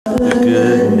the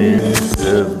goodness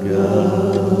of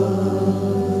God.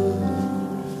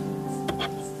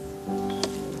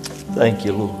 Thank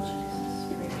you, Lord.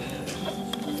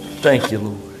 Thank you,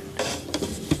 Lord.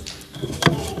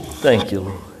 Thank you,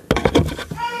 Lord.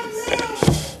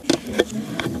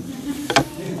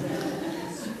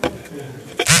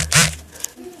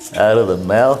 Out of the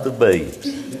mouth of babes.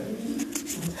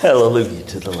 Hallelujah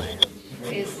to the Lamb.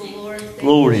 Praise the Lord.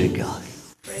 Glory to God.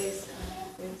 Praise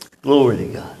God. Glory to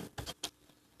God.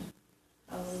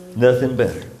 Hallelujah. Nothing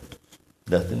better.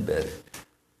 Nothing better.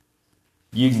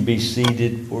 You can be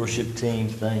seated, worship team.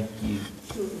 Thank you.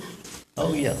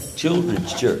 Oh yeah,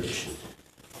 children's church.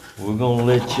 We're going to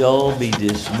let y'all be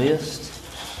dismissed.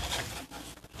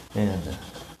 And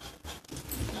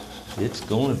it's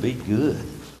going to be good.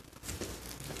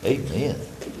 Amen.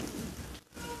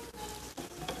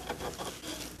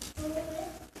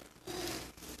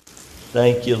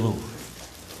 Thank you, Lord.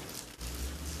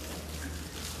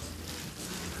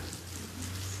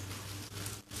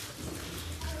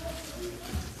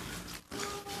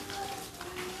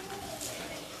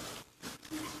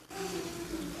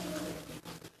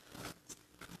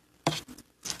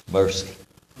 Mercy.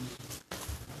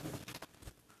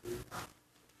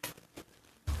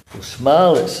 Well,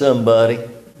 smile at somebody.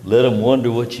 Let them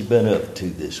wonder what you've been up to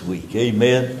this week.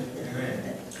 Amen.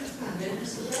 Amen.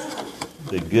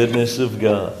 The goodness of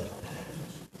God.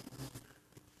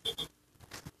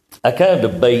 I kind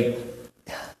of debate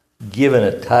giving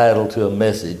a title to a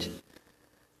message.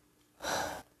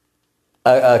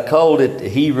 I called it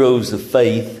Heroes of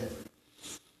Faith.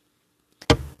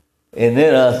 And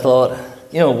then I thought,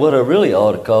 what I really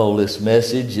ought to call this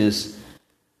message is,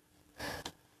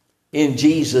 in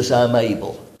Jesus I'm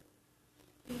able.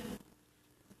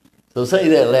 So say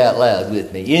that out loud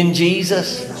with me. In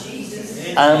Jesus,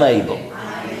 I'm able.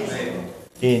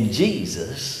 In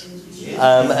Jesus,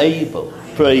 I'm able.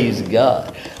 Praise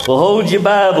God. Well, hold your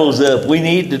Bibles up. We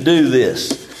need to do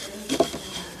this.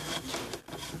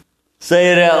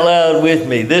 Say it out loud with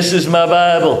me. This is my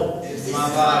Bible.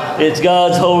 It's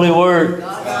God's holy word.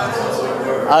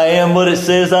 I am what it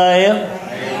says I am.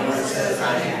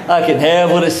 I can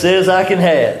have what it says I can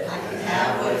have.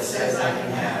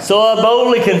 So I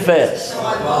boldly confess.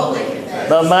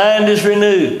 My mind is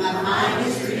renewed.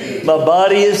 My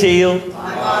body is healed.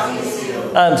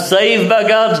 I'm saved by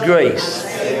God's grace.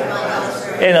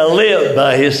 And I live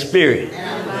by His Spirit.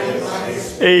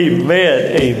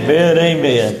 Amen. Amen.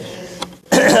 Amen.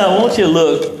 I want you to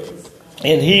look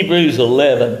in Hebrews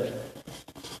 11.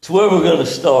 It's where we're going to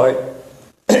start.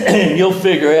 You'll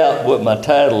figure out what my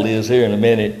title is here in a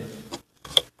minute.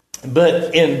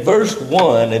 But in verse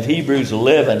 1 of Hebrews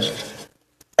 11,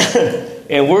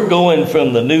 and we're going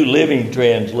from the New Living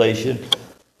Translation.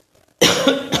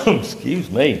 Excuse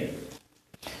me.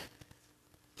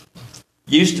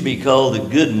 Used to be called the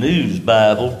Good News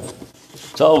Bible.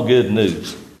 It's all good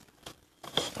news.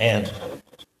 And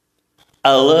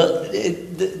I love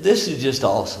it. This is just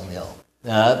awesome, y'all.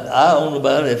 Now, I don't know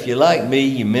about it. If you're like me,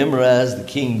 you memorize the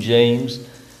King James.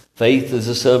 Faith is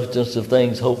the substance of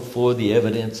things hoped for, the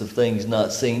evidence of things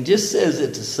not seen. Just says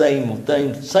it's the same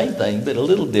thing, but a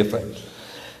little different.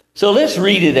 So let's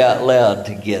read it out loud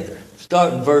together.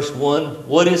 Start in verse 1.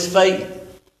 What is faith?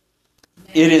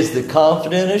 It is the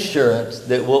confident assurance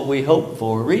that what we hope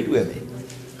for, read with me,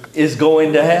 is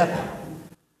going to happen.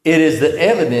 It is the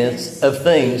evidence of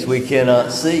things we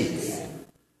cannot see.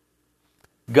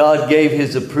 God gave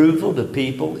His approval to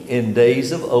people in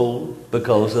days of old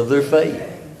because of their faith.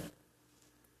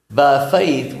 By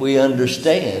faith, we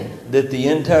understand that the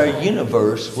entire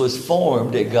universe was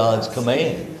formed at God's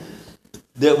command.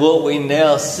 That what we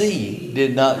now see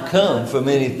did not come from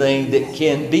anything that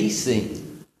can be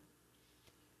seen.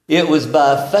 It was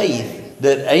by faith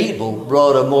that Abel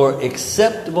brought a more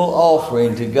acceptable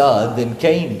offering to God than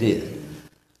Cain did.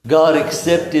 God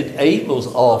accepted Abel's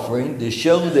offering to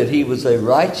show that he was a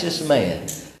righteous man.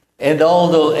 And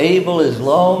although Abel is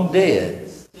long dead,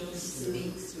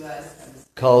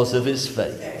 because of his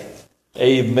faith.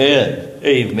 Amen.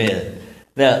 Amen.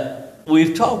 Now,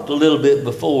 we've talked a little bit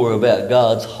before about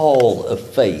God's hall of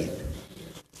faith.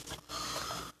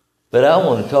 But I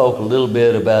want to talk a little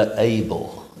bit about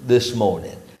Abel this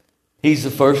morning. He's the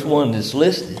first one that's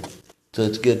listed, so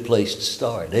it's a good place to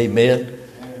start. Amen.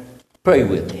 Pray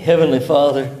with me. Heavenly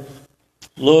Father,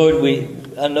 Lord,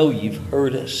 I know you've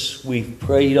heard us. We've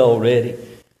prayed already.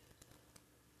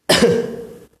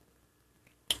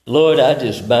 Lord, I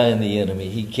just bind the enemy.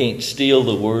 He can't steal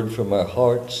the word from our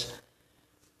hearts.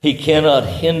 He cannot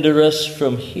hinder us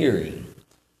from hearing.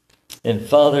 And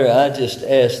Father, I just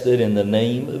ask that in the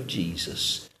name of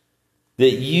Jesus,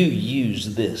 that you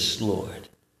use this, Lord,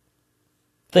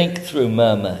 think through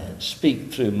my mind,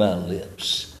 speak through my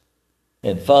lips.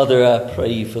 And Father, I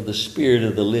pray for the Spirit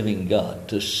of the living God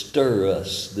to stir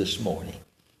us this morning.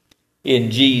 In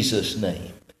Jesus'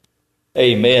 name,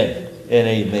 amen and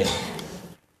amen.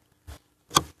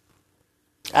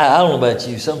 I don't know about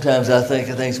you. Sometimes I think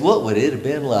of things, what would it have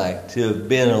been like to have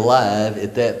been alive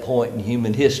at that point in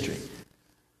human history?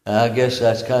 I guess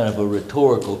that's kind of a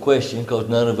rhetorical question because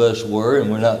none of us were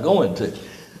and we're not going to.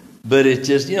 But it's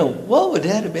just, what would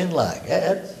that have been like?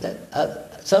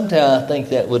 Sometimes I think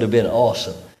that would have been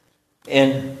awesome.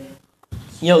 And,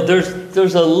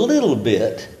 there's a little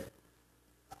bit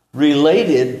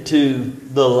related to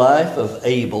the life of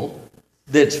Abel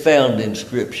that's found in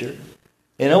Scripture.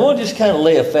 And I want to just kind of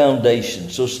lay a foundation.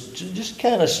 So just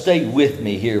kind of stay with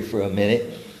me here for a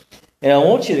minute. And I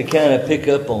want you to kind of pick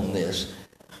up on this.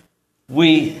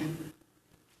 We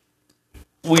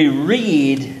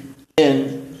read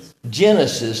in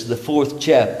Genesis, the 4th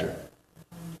chapter,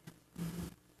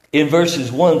 in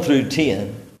verses 1 through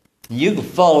 10. You can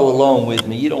follow along with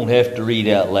me. You don't have to read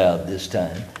out loud this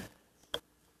time.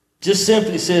 Just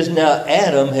simply says, now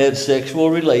Adam had sexual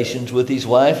relations with his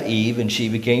wife Eve, and she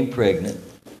became pregnant.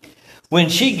 When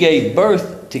she gave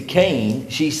birth to Cain,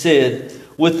 she said,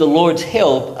 with the Lord's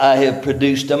help, I have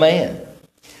produced a man.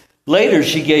 Later,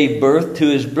 she gave birth to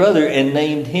his brother and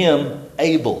named him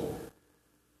Abel.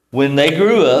 When they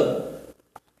grew up,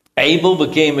 Abel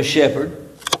became a shepherd,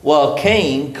 while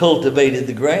Cain cultivated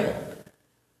the ground.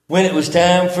 When it was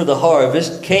time for the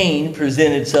harvest, Cain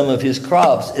presented some of his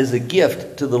crops as a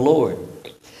gift to the Lord.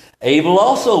 Abel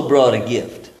also brought a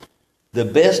gift, the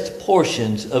best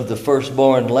portions of the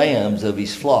firstborn lambs of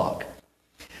his flock.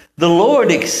 The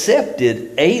Lord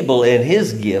accepted Abel and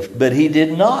his gift, but he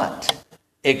did not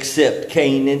accept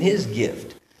Cain and his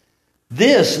gift.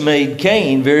 This made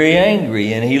Cain very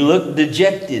angry, and he looked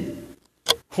dejected.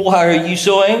 Why are you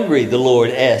so angry? The Lord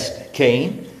asked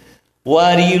Cain.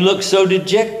 Why do you look so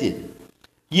dejected?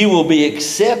 You will be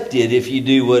accepted if you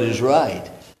do what is right.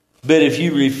 But if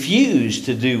you refuse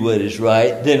to do what is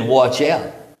right, then watch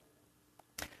out.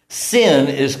 Sin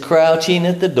is crouching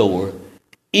at the door,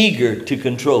 eager to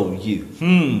control you.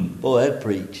 Boy, that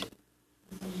preach.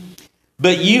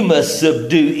 But you must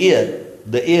subdue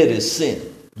it. The it is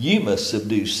sin. You must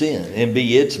subdue sin and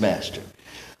be its master.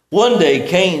 One day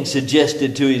Cain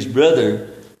suggested to his brother,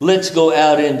 let's go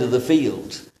out into the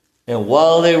fields. And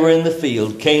while they were in the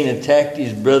field, Cain attacked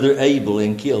his brother Abel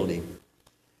and killed him.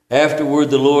 Afterward,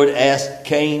 the Lord asked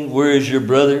Cain, where is your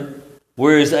brother?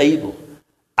 Where is Abel?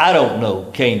 I don't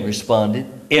know, Cain responded.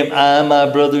 Am I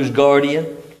my brother's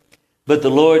guardian? But the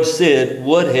Lord said,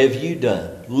 what have you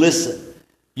done? Listen,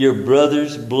 your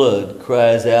brother's blood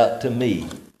cries out to me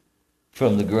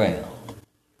from the ground.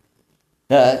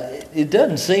 Now, it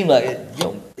doesn't seem like it,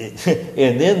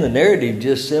 and then the narrative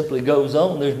just simply goes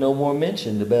on. There's no more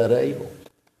mentioned about Abel.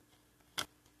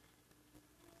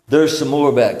 There's some more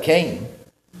about Cain.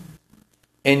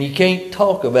 And you can't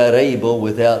talk about Abel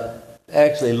without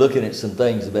actually looking at some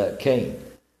things about Cain.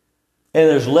 And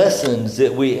there's lessons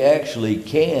that we actually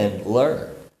can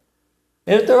learn.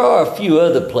 And there are a few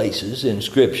other places in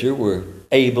Scripture where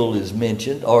Abel is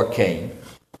mentioned, or Cain.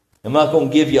 I'm not going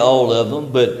to give you all of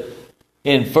them, but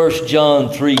in 1 John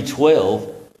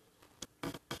 3:12,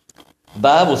 the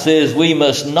Bible says we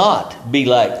must not be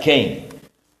like Cain.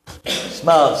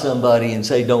 Smile at somebody and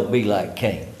say, don't be like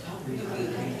Cain.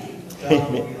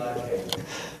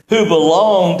 Who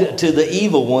belonged to the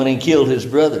evil one and killed his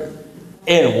brother.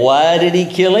 And why did he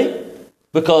kill him?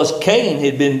 Because Cain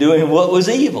had been doing what was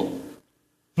evil.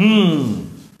 You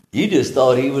just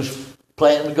thought he was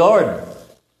planting a garden.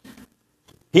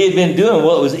 He had been doing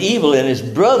what was evil, and his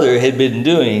brother had been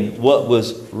doing what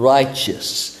was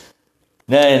righteous.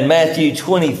 Now in Matthew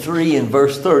 23 and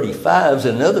verse 35 is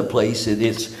another place that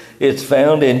it's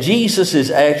found. And Jesus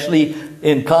is actually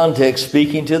in context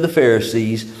speaking to the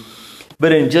Pharisees.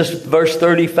 But in just verse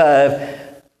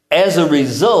 35, as a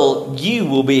result, you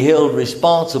will be held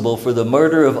responsible for the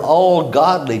murder of all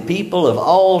godly people of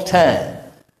all time.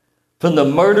 From the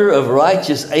murder of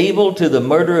righteous Abel to the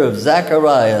murder of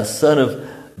Zachariah, son of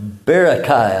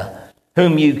Berechiah,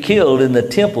 whom you killed in the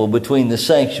temple between the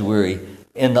sanctuary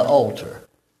and the altar.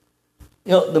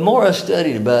 The more I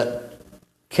studied about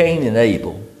Cain and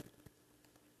Abel,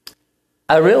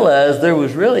 I realized there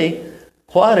was really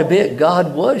quite a bit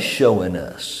God was showing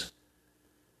us.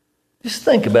 Just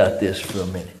think about this for a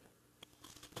minute.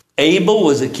 Abel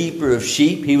was a keeper of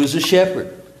sheep. He was a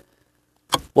shepherd.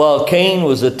 While Cain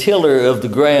was a tiller of the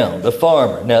ground, a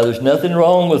farmer. Now, there's nothing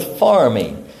wrong with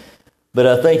farming, but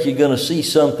I think you're going to see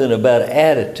something about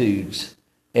attitudes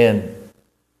and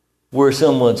where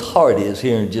someone's heart is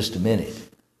here in just a minute.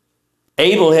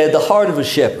 Abel had the heart of a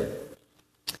shepherd,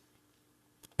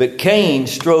 but Cain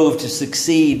strove to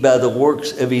succeed by the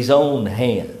works of his own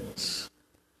hands.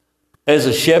 As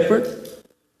a shepherd,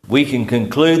 we can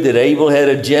conclude that Abel had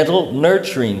a gentle,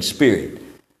 nurturing spirit.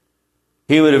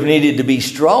 He would have needed to be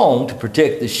strong to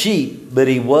protect the sheep, but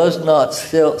he was not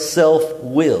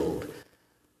self-willed.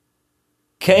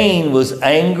 Cain was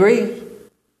angry,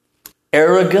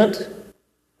 arrogant,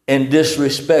 and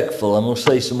disrespectful. I'm going to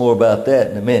say some more about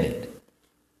that in a minute.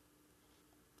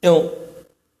 Now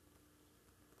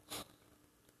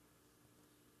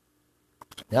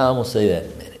I'm going to say that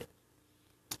in a minute.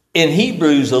 In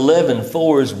Hebrews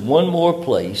 11:4 is one more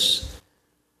place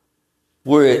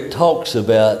where it talks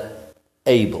about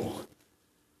Abel.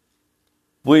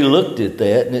 We looked at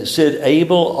that, and it said,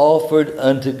 Abel offered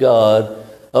unto God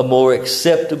a more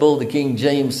acceptable, the King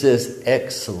James says,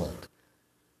 excellent.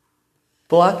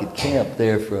 Well, I could camp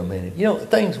there for a minute.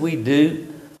 Things we do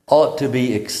ought to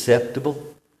be acceptable,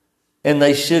 and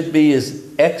they should be as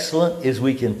excellent as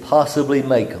we can possibly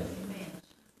make them.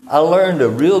 I learned a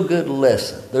real good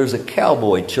lesson. There's a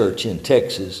cowboy church in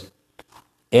Texas,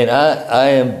 and I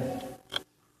am,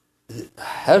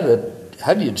 how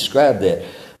do you describe that?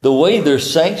 The way their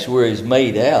sanctuary is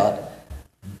made out,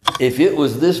 if it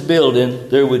was this building,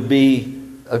 there would be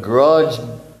a garage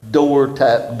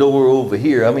type door over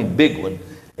here, big one,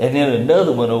 and then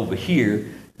another one over here.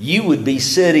 You would be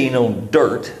sitting on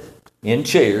dirt in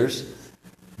chairs,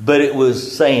 but it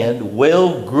was sand,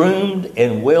 well-groomed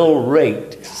and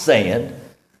well-raked sand,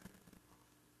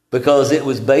 because it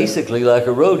was basically like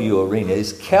a rodeo arena.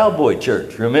 It's cowboy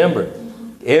church, remember.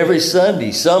 Every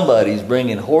Sunday, somebody's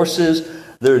bringing horses.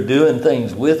 They're doing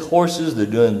things with horses. They're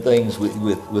doing things with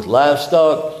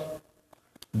livestock.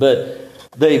 But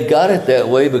they've got it that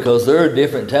way because there are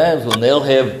different times when they'll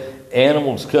have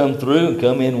animals come through and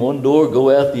come in one door, go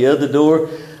out the other door.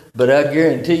 But I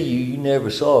guarantee you never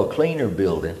saw a cleaner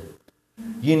building.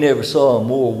 You never saw a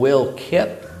more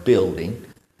well-kept building.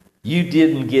 You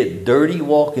didn't get dirty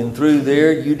walking through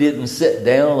there. You didn't sit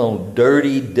down on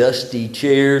dirty, dusty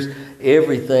chairs.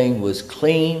 Everything was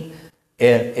clean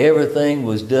and everything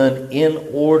was done in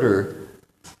order.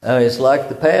 It's like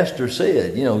the pastor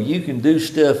said, you can do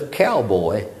stuff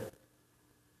cowboy,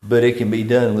 but it can be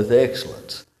done with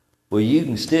excellence. Well, you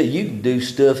can do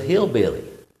stuff hillbilly,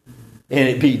 and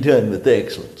it be done with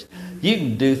excellence. You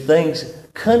can do things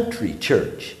country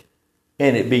church,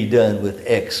 and it be done with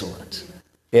excellence.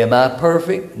 Am I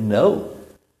perfect? No.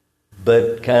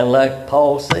 But kind of like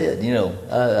Paul said,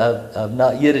 I've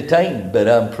not yet attained, but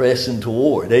I'm pressing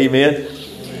toward. Amen?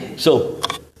 So,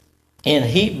 in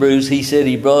Hebrews, he said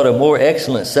he brought a more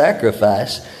excellent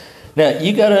sacrifice. Now,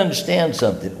 you got to understand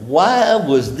something. Why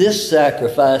was this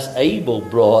sacrifice Abel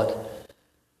brought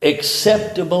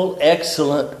acceptable,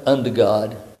 excellent unto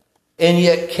God, and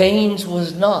yet Cain's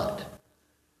was not?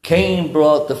 Cain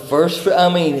brought the first, I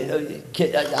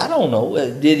don't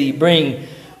know, did he bring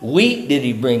wheat? Did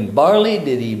he bring barley?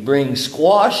 Did he bring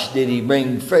squash? Did he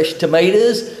bring fresh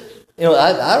tomatoes?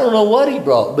 I don't know what he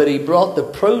brought, but he brought the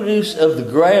produce of the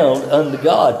ground unto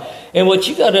God. And what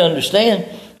you got to understand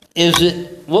is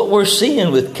that what we're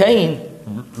seeing with Cain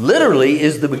literally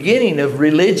is the beginning of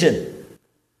religion.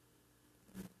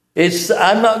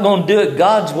 I'm not going to do it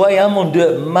God's way, I'm going to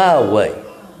do it my way.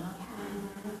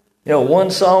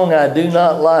 One song I do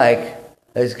not like,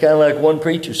 it's kind of like one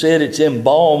preacher said, it's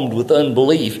embalmed with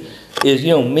unbelief, is,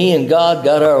 me and God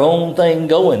got our own thing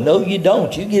going. No, you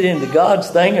don't. You get into God's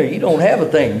thing or you don't have a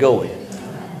thing going.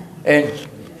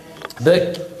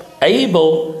 But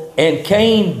Abel and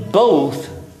Cain both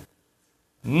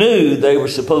knew they were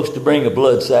supposed to bring a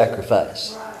blood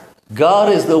sacrifice.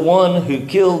 God is the one who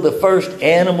killed the first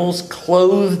animals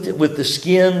clothed with the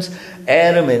skins,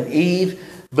 Adam and Eve.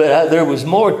 But there was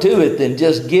more to it than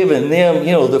just giving them,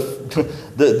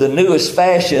 the newest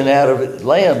fashion out of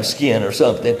lamb skin or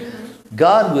something.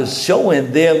 God was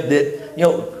showing them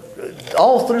that,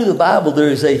 all through the Bible there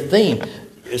is a theme.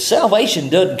 Salvation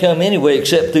doesn't come anyway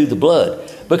except through the blood.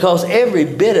 Because every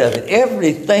bit of it,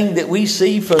 everything that we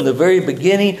see from the very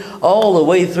beginning all the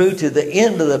way through to the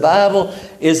end of the Bible,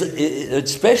 is,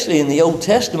 especially in the Old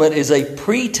Testament, is a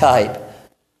pre-type,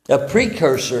 a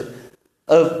precursor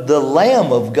of the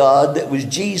Lamb of God that was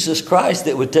Jesus Christ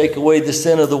that would take away the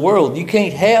sin of the world. You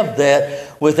can't have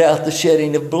that without the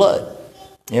shedding of blood.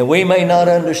 And we may not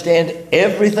understand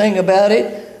everything about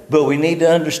it, but we need to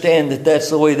understand that that's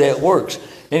the way that works.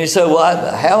 And you say,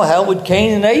 well, how would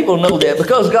Cain and Abel know that?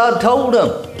 Because God told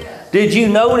them. Did you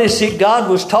notice that God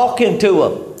was talking to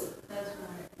them?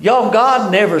 Y'all,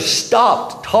 God never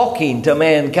stopped talking to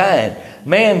mankind.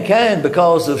 mankind,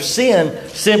 because of sin,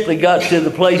 simply got to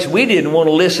the place we didn't want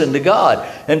to listen to God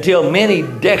until many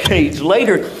decades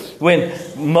later, when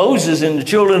Moses and the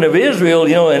children of Israel,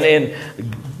 and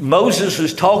Moses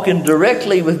was talking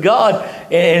directly with God,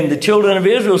 and the children of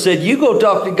Israel said, "You go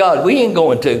talk to God. We ain't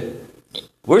going to.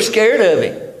 We're scared of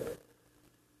him."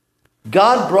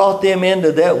 God brought them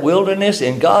into that wilderness,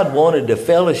 and God wanted to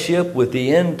fellowship with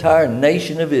the entire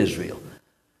nation of Israel.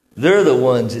 They're the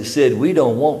ones that said, "We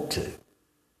don't want to,"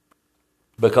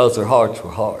 because their hearts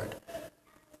were hard.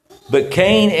 But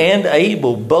Cain and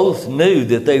Abel both knew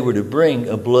that they were to bring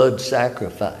a blood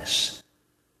sacrifice.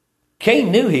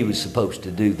 Cain knew he was supposed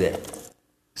to do that.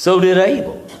 So did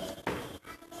Abel.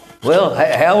 Well,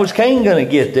 how was Cain going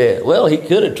to get that? Well, he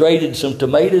could have traded some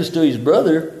tomatoes to his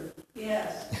brother.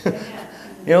 Yes.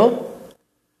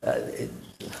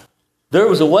 There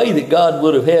was a way that God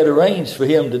would have had arranged for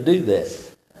him to do that.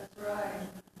 That's right.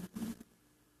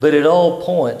 But it all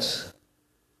points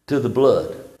to the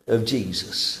blood of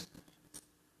Jesus.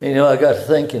 I got to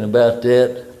thinking about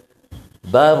that. The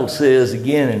Bible says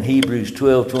again in Hebrews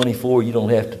 12:24, you don't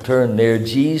have to turn there,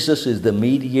 Jesus is the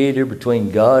mediator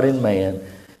between God and man.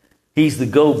 He's the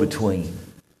go-between.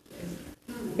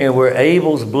 And where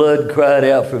Abel's blood cried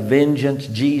out for vengeance,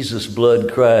 Jesus'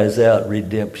 blood cries out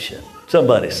redemption.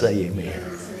 Somebody say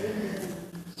amen.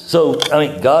 So,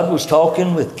 God was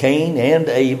talking with Cain and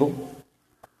Abel.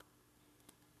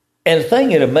 And the thing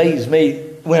that amazed me,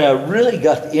 when I really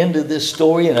got into this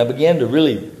story and I began to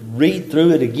really read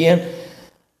through it again,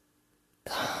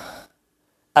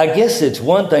 I guess it's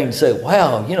one thing to say,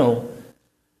 wow,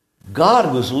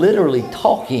 God was literally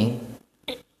talking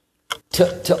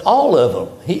to all of them.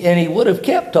 He would have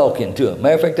kept talking to them.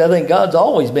 Matter of fact, I think God's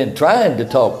always been trying to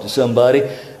talk to somebody,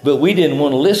 but we didn't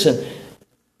want to listen.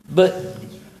 But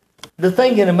the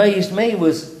thing that amazed me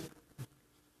was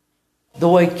the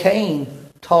way Cain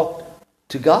talked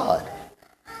to God.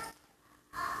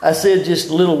 I said just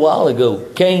a little while ago,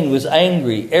 Cain was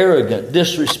angry, arrogant,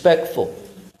 disrespectful.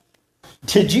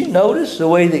 Did you notice the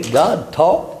way that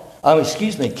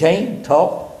Cain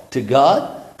talked to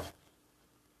God?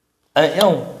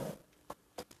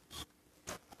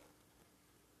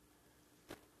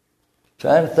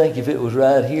 Trying to think if it was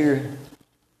right here.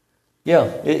 Yeah,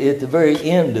 at the very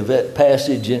end of that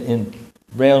passage in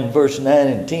around verse 9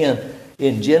 and 10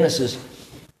 in Genesis,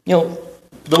 the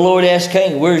Lord asked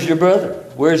Cain, "Where's your brother?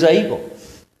 Where's Abel?"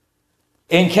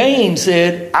 And Cain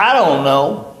said, "I don't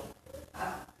know.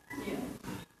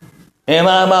 Am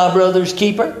I my brother's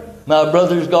keeper? My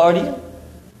brother's guardian?"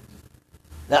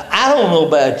 Now, I don't know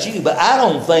about you, but I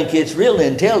don't think it's real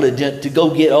intelligent to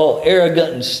go get all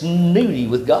arrogant and snooty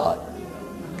with God.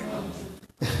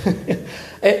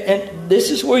 and this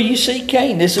is where you see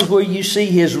Cain. This is where you see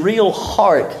his real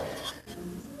heart.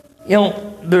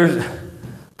 There's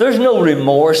no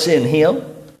remorse in him.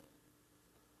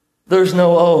 There's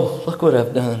no, "Oh, look what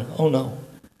I've done." Oh, no.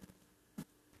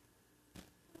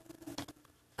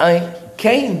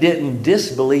 Cain didn't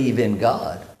disbelieve in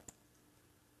God.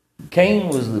 Cain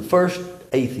was the first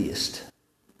atheist.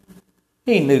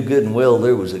 He knew good and well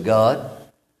there was a God.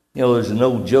 There's an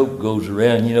old joke goes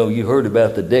around. You heard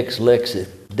about the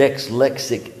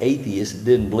dyslexic atheist that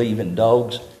didn't believe in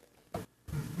dogs.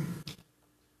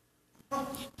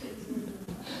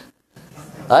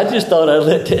 I just thought I'd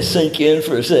let that sink in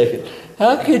for a second.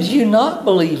 How could you not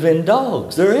believe in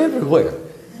dogs? They're everywhere.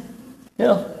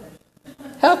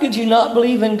 How could you not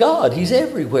believe in God? He's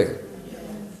everywhere.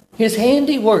 His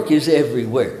handiwork is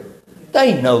everywhere.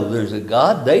 They know there's a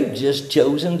God. They've just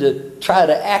chosen to try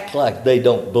to act like they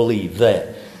don't believe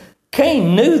that.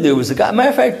 Cain knew there was a God. Matter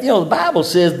of fact, the Bible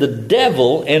says the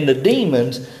devil and the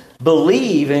demons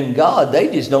believe in God. They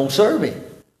just don't serve him.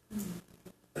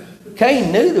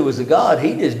 Cain knew there was a God.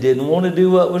 He just didn't want to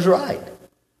do what was right.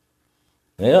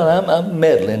 Well, I'm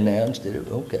meddling now instead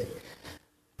of, okay.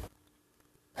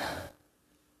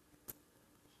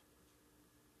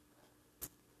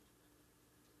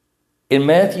 In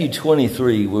Matthew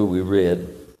 23, where we read,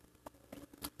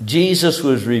 Jesus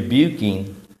was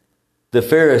rebuking the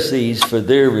Pharisees for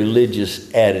their religious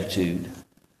attitude.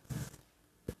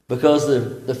 Because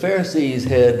the Pharisees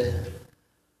had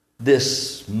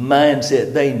this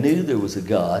mindset. They knew there was a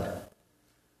God.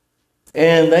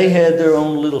 And they had their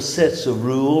own little sets of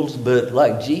rules. But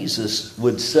like Jesus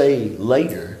would say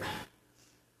later,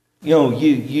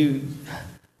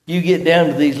 you get down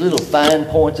to these little fine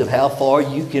points of how far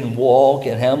you can walk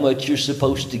and how much you're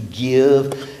supposed to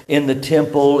give in the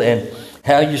temple and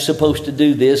how you're supposed to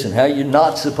do this and how you're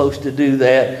not supposed to do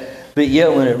that. But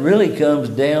yet when it really comes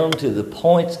down to the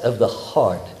points of the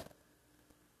heart,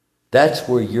 that's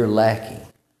where you're lacking.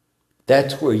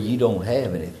 that's where you don't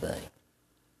have anything.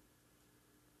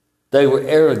 They were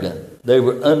arrogant. They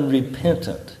were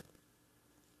unrepentant.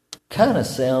 Kind of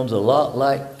sounds a lot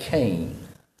like Cain,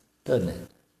 doesn't it?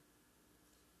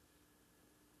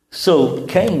 So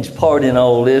Cain's part in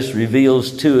all this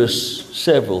reveals to us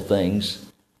several things.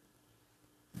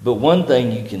 But one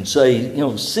thing you can say,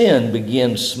 sin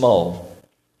begins small.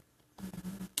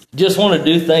 Just want to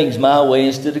do things my way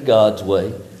instead of God's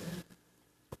way.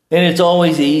 And it's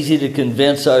always easy to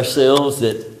convince ourselves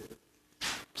that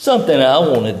something I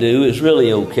want to do is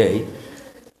really okay,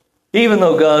 even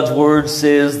though God's Word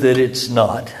says that it's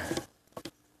not.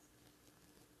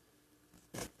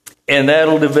 And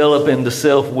that'll develop into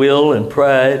self-will and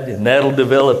pride, and that'll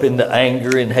develop into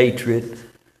anger and hatred,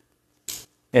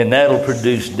 and that'll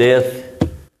produce death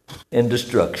and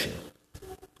destruction.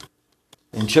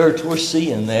 In church, we're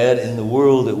seeing that in the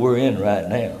world that we're in right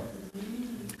now.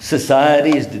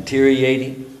 Society is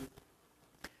deteriorating.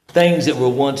 Things that were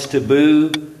once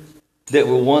taboo, that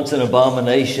were once an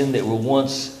abomination, that were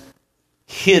once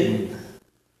hidden,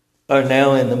 are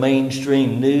now in the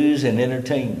mainstream news and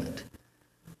entertainment.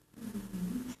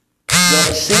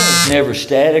 Sin is never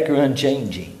static or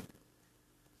unchanging.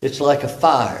 It's like a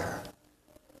fire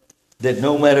that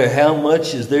no matter how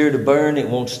much is there to burn, it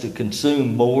wants to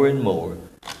consume more and more.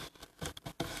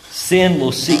 Sin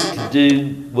will seek to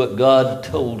do what God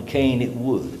told Cain it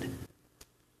would.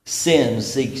 Sin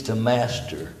seeks to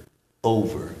master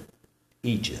over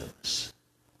each of us.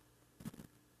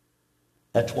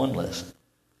 That's one lesson.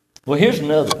 Well, here's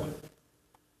another one.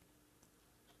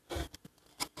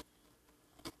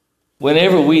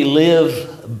 Whenever we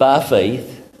live by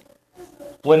faith,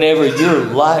 whenever your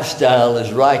lifestyle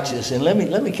is righteous, and let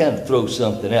me kind of throw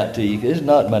something out to you, because it's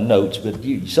not in my notes, but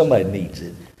somebody needs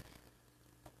it.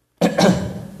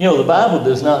 The Bible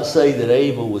does not say that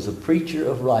Abel was a preacher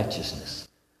of righteousness.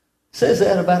 It says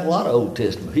that about a lot of Old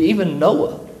Testament. Even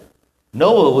Noah.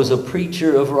 Noah was a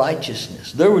preacher of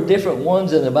righteousness. There were different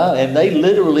ones in the Bible, and they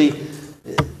literally...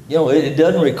 it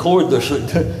doesn't record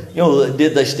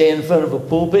did they stand in front of a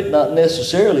pulpit? Not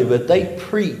necessarily, but they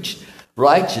preached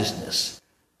righteousness.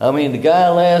 I mean, the guy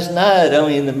last night,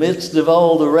 in the midst of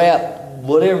all the rap,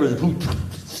 whatever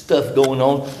stuff going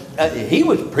on, he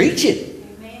was preaching.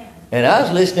 Amen. And I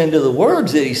was listening to the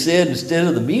words that he said instead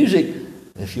of the music.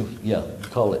 If you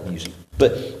call it music.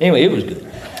 But anyway, it was good.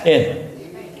 And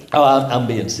I'm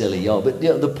being silly, y'all. But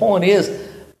the point is,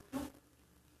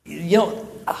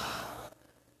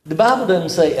 the Bible doesn't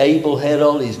say Abel had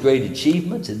all these great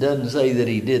achievements. It doesn't say that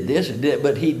he did this or did,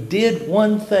 but he did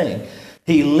one thing.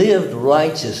 He lived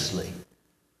righteously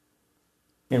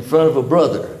in front of a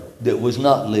brother that was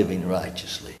not living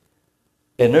righteously.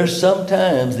 And there's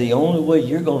sometimes the only way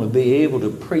you're going to be able to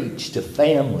preach to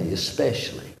family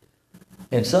especially,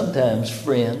 and sometimes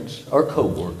friends or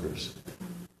co-workers,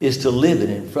 is to live it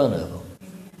in front of them.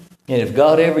 And if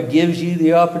God ever gives you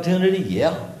the opportunity,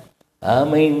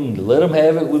 let them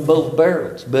have it with both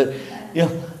barrels. But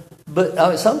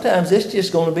sometimes it's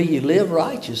just going to be you live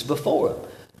righteous before them.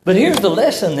 But here's the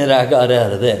lesson that I got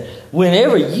out of that.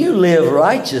 Whenever you live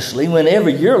righteously, whenever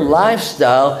your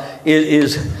lifestyle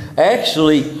is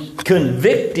actually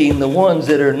convicting the ones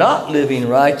that are not living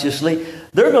righteously,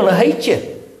 they're going to hate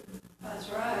you. That's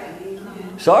right.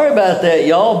 Amen. Sorry about that,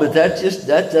 y'all, but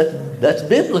that's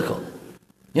biblical.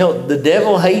 The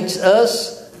devil hates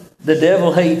us. The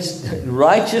devil hates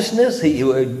righteousness.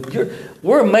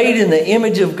 We're made in the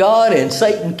image of God, and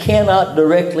Satan cannot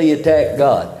directly attack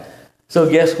God. So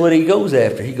guess what he goes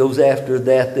after? He goes after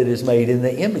that is made in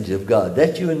the image of God.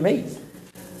 That's you and me.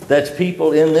 That's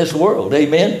people in this world.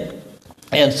 Amen?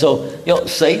 And so,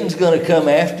 Satan's going to come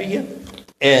after you.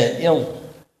 And,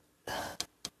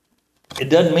 it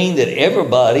doesn't mean that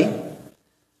everybody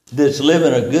that's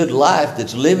living a good life,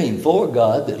 that's living for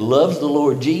God, that loves the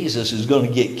Lord Jesus is going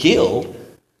to get killed.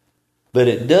 But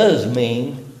it does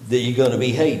mean that you're going to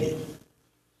be hated.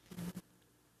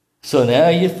 So now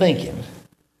you're thinking,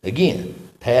 again,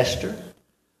 Pastor,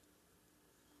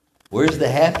 where's the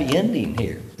happy ending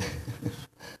here?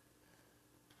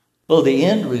 Well, the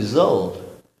end result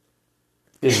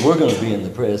is we're going to be in the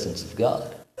presence of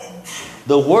God.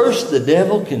 The worst the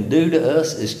devil can do to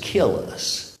us is kill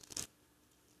us.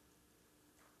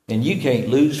 And you can't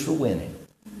lose for winning.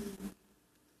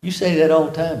 You say that all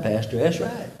the time, Pastor. That's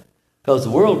right. Because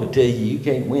the world will tell you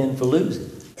can't win for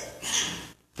losing.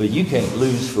 But you can't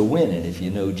lose for winning if you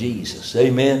know Jesus.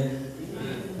 Amen?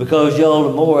 Because, y'all,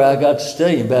 the more I got to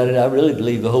study about it, I really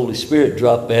believe the Holy Spirit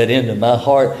dropped that into my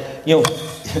heart.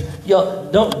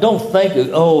 Y'all, don't think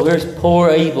of, there's poor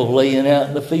Abel laying out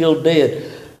in the field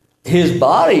dead. His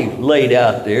body laid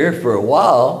out there for a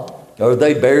while. or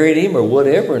they buried him, or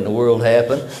whatever in the world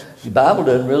happened. The Bible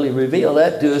doesn't really reveal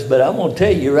that to us, but I'm going to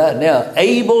tell you right now,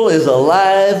 Abel is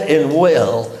alive and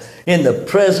well in the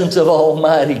presence of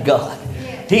Almighty God.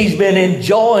 He's been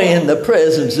enjoying the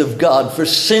presence of God for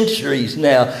centuries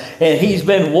now. And he's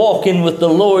been walking with the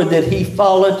Lord that he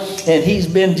followed. And he's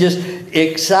been just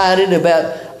excited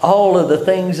about all of the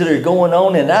things that are going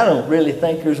on. And I don't really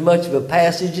think there's much of a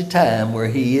passage of time where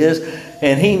he is.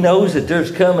 And he knows that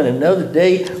there's coming another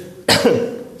day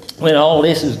when all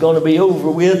this is going to be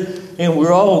over with. And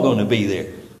we're all going to be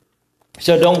there.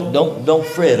 So don't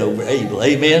fret over Abel.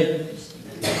 Amen.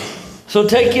 So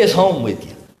take his home with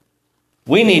you.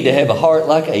 We need to have a heart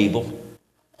like Abel,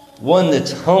 one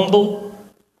that's humble,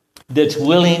 that's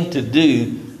willing to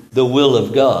do the will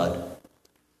of God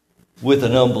with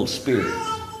an humble spirit.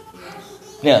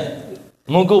 Now,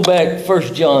 I'm going to go back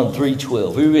 1 John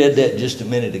 3:12. We read that just a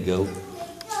minute ago.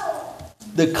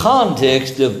 The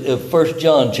context of 1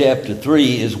 John chapter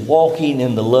 3 is walking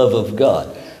in the love of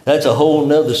God. That's a whole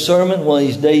nother sermon. One of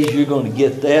these days you're going to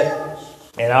get that.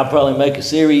 And I'll probably make a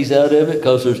series out of it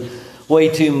because there's way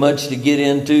too much to get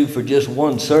into for just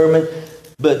one sermon.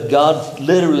 But God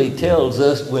literally tells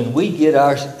us when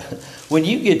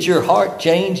you get your heart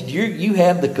changed, you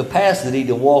have the capacity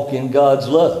to walk in God's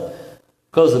love.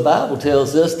 Because the Bible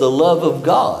tells us the love of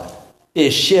God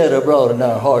is shed abroad in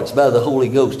our hearts by the Holy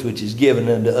Ghost, which is given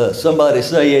unto us. Somebody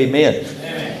say amen.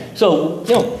 Amen. So,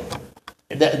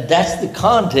 that's the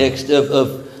context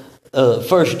of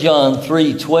 1 John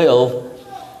 3:12.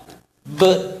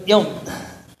 But,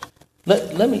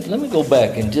 let me go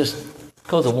back and just,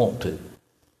 because I want to.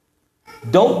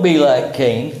 Don't be like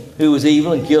Cain, who was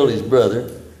evil and killed his brother.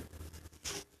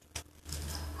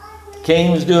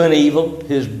 Cain was doing evil.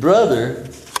 His brother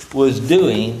was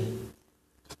doing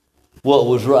what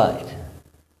was right.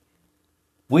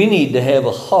 We need to have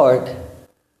a heart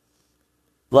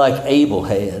like Abel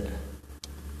had,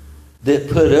 that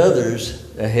put others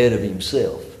ahead of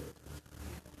himself.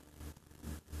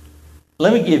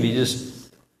 Let me give you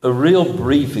just a real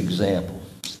brief example.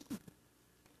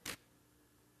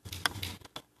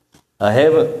 I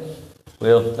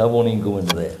won't even go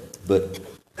into that, but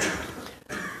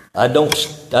I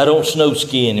don't snow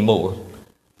ski anymore.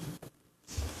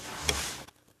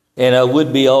 And I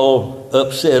would be all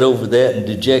upset over that and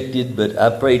dejected, but I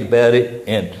prayed about it,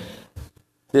 and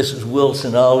this is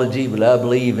Wilsonology, but I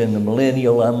believe in the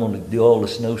millennial. I'm going to do all the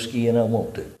snow skiing I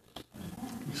want to.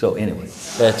 So anyway,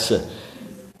 that's...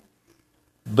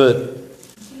 But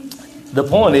the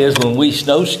point is, when we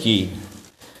snow ski,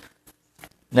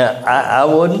 now I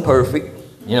wasn't perfect.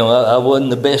 I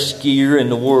wasn't the best skier in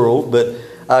the world, but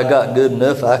I got good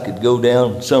enough I could go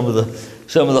down some of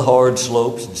the hard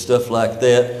slopes and stuff like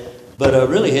that. But I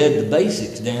really had the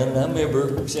basics down. And I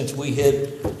remember since we had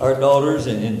our daughters,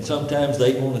 and sometimes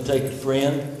they'd want to take a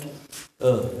friend,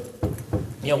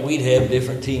 we'd have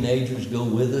different teenagers go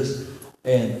with us.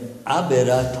 And I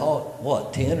bet I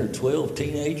taught, 10 or 12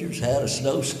 teenagers how to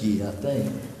snow ski, I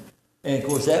think. And, of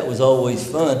course, that was always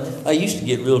fun. I used to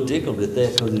get real tickled at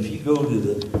that because if you go to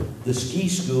the ski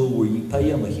school where you pay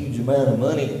them a huge amount of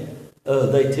money,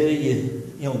 they tell you,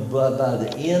 by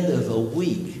the end of a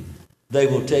week, they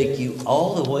will take you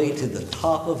all the way to the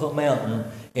top of a mountain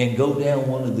and go down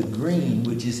one of the green,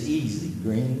 which is easy,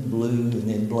 green, blue, and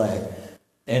then black.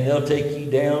 And they'll take you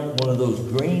down one of those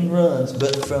green runs,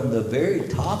 but from the very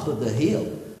top of the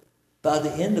hill. By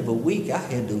the end of a week, I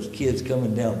had those kids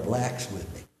coming down blacks with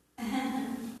me.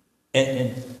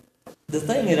 And the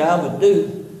thing that I would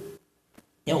do,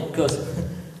 because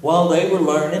while they were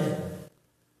learning,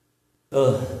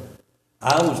 I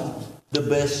was the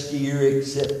best skier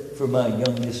except for my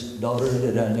youngest daughter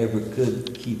that I never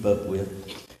could keep up with.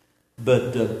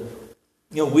 But,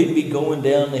 we'd be going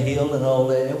down the hill and all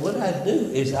that. And what I'd do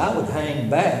is I would hang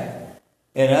back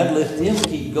and I'd let them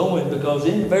keep going, because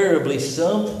invariably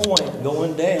some point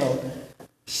going down,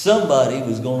 somebody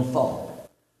was going to fall.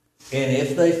 And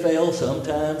if they fell,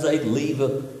 sometimes they'd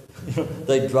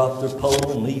they'd drop their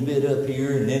pole and leave it up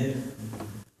here, and then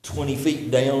 20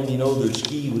 feet down, their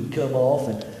ski would come off,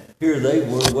 and here they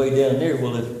were way down there.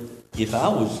 Well, if I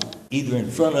was either in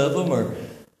front of them or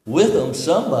with them,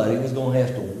 somebody was going to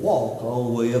have to walk all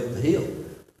the way up the hill.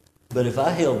 But if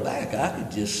I held back, I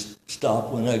could just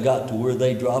stop when I got to where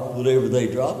they dropped whatever they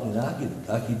dropped, and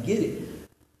I could get it.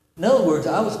 In other words,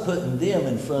 I was putting them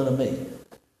in front of me.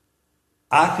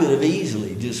 I could have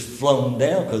easily just flown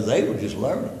down because they were just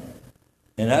learning.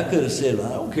 And I could have said, well,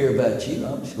 I don't care about you.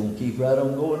 I'm just going to keep right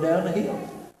on going down the hill.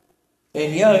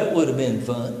 And it would have been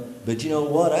fun. But you know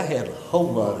what? I had a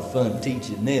whole lot of fun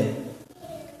teaching them.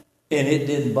 And it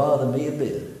didn't bother me a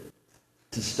bit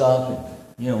to stop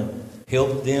and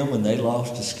helped them when they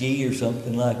lost a ski or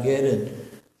something like that. And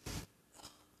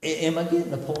am I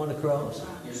getting the point across?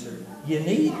 Yes, sir. You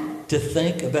need to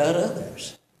think about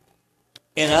others.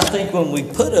 And I think when we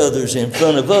put others in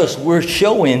front of us, we're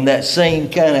showing that same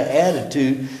kind of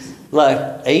attitude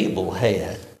like Abel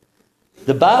had.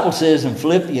 The Bible says in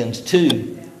Philippians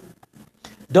 2,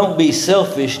 don't be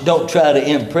selfish, don't try to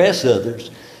impress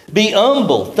others. Be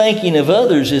humble, thinking of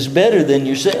others is better than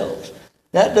yourselves.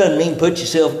 That doesn't mean put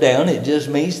yourself down, it just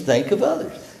means think of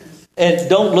others. And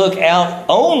don't look out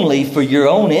only for your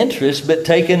own interest, but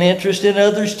take an interest in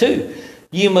others too.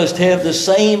 You must have the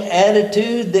same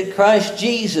attitude that Christ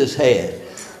Jesus had.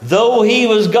 Though he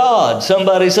was God,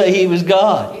 somebody say he was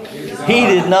God. He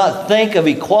did not think of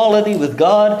equality with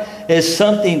God as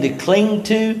something to cling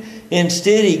to.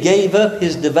 Instead, he gave up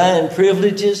his divine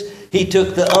privileges. He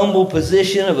took the humble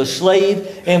position of a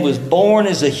slave and was born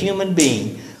as a human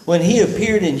being. When he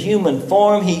appeared in human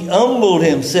form, he humbled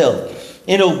himself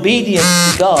in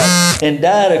obedience to God and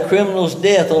died a criminal's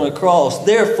death on a cross.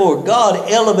 Therefore, God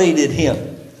elevated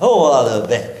him. Oh, I love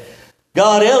that.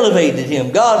 God elevated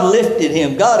him. God lifted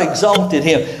him. God exalted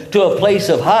him to a place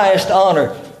of highest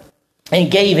honor and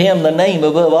gave him the name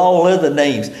above all other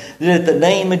names, that at the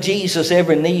name of Jesus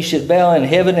every knee should bow in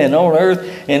heaven and on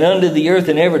earth and under the earth,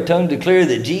 and every tongue declare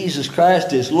that Jesus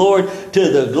Christ is Lord, to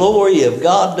the glory of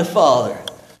God the Father.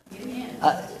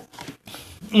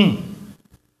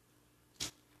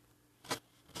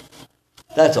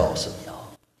 That's awesome,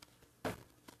 y'all.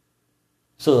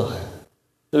 So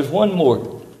there's one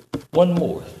more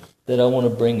that I want to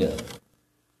bring up.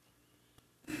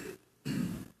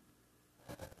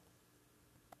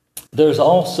 There's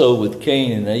also with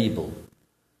Cain and Abel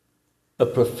a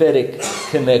prophetic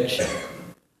connection.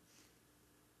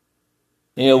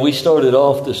 We started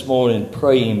off this morning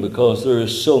praying because there are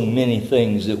so many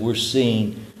things that we're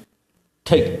seeing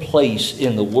take place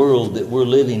in the world that we're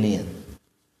living in.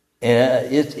 And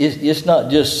it's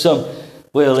not just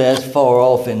that's far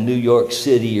off in New York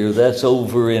City, or that's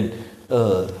over in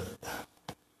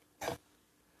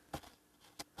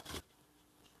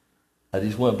I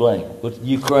just went blank. What's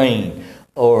Ukraine,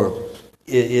 or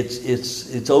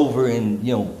it's over in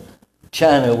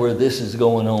China where this is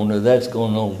going on or that's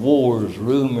going on. Wars,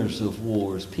 rumors of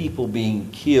wars, people being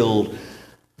killed.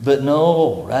 But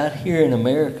no, right here in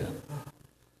America,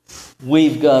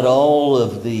 we've got all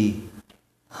of the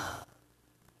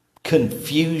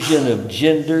confusion of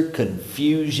gender,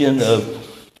 confusion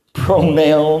of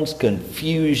pronouns,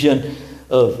 confusion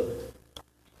of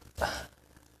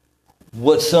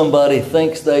what somebody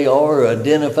thinks they are or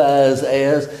identifies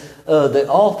as. The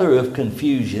author of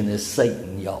confusion is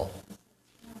Satan, y'all.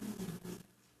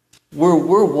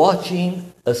 We're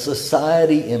watching a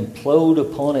society implode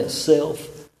upon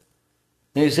itself.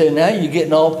 And you say, now you're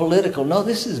getting all political. No,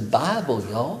 this is Bible,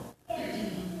 y'all.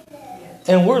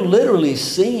 And we're literally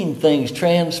seeing things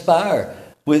transpire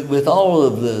with all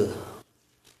of the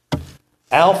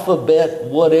alphabet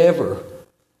whatever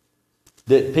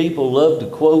that people love to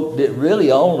quote, that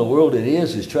really all in the world it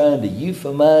is trying to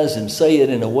euphemize and say it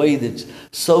in a way that's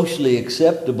socially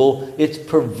acceptable. It's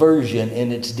perversion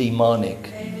and it's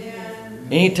demonic. Amen.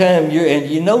 Anytime and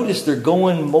you notice they're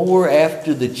going more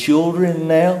after the children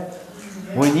now.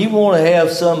 When you want to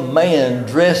have some man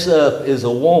dress up as a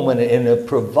woman in a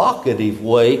provocative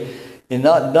way, and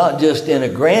not just in a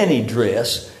granny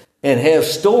dress, and have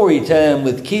story time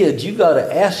with kids, you got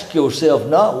to ask yourself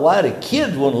not why the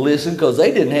kids want to listen because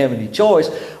they didn't have any choice.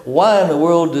 Why in the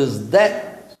world does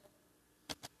that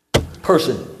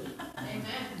person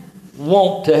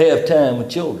want to have time with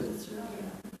children?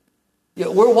 Yeah,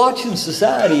 we're watching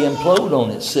society implode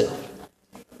on itself.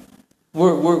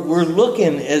 We're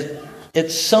looking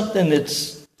at something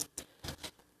it's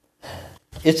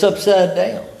upside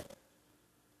down.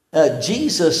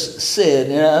 Jesus said,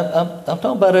 and I'm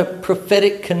talking about a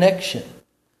prophetic connection.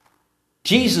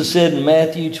 Jesus said in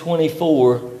Matthew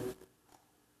 24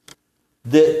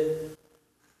 that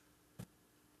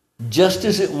just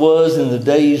as it was in the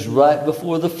days right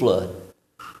before the flood,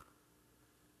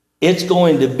 it's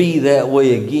going to be that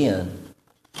way again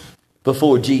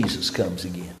before Jesus comes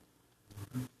again.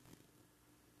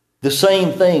 The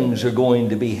same things are going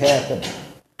to be happening.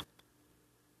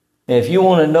 And if you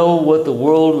want to know what the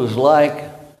world was like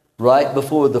right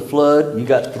before the flood, you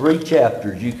got 3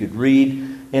 chapters you could read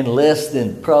in less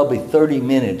than probably 30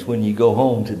 minutes when you go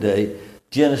home today.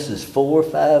 Genesis 4,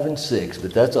 5, and 6.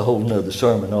 But that's a whole nother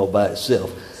sermon all by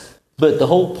itself. But the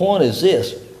whole point is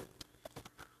this.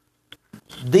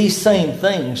 These same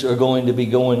things are going to be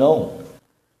going on.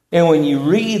 And when you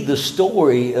read the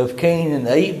story of Cain and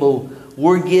Abel,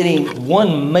 we're getting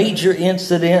one major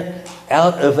incident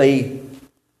out of a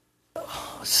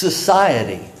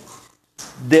society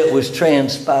that was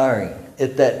transpiring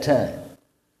at that time.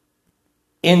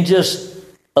 In just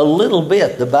a little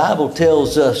bit, the Bible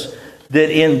tells us that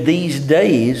in these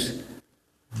days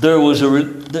there was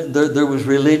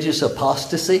religious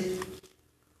apostasy.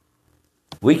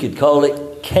 We could call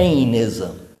it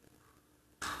Cainism.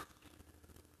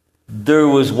 There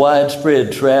was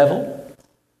widespread travel.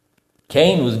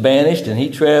 Cain was banished and he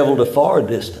traveled a far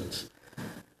distance.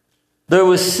 There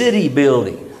was city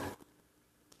building.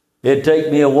 It'd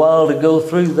take me a while to go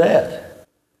through that.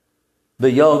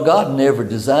 But y'all, God never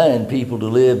designed people to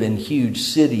live in huge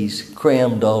cities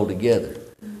crammed all together.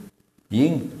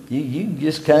 You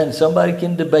just somebody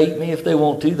can debate me if they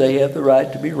want to. They have the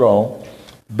right to be wrong.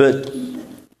 But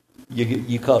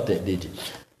you caught that, did you?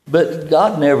 But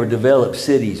God never developed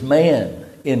cities. Man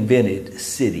invented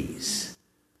cities.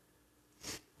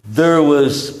 There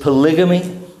was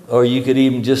polygamy, or you could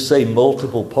even just say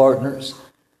multiple partners.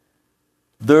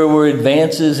 There were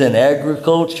advances in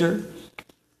agriculture.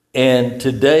 And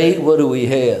today, what do we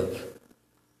have?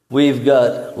 We've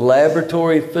got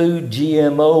laboratory food,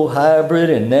 GMO, hybrid,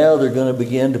 and now they're going to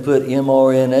begin to put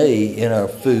mRNA in our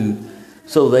food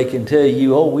so they can tell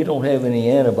you, oh, we don't have any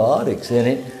antibiotics in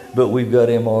it, but we've got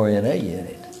mRNA in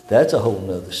it. That's a whole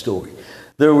nother story.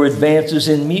 There were advances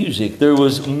in music. There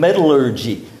was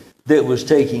metallurgy that was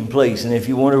taking place. And if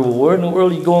you wonder, well, where in the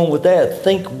world are you going with that?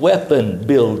 Think weapon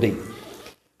building.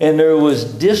 And there was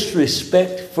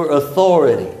disrespect for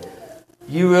authority.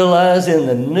 You realize in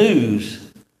the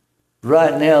news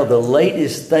right now, the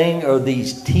latest thing are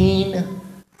these teen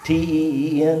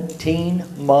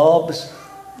mobs.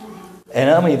 And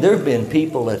I mean, there have been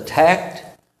people attacked.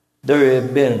 There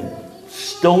have been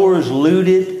stores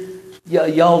looted.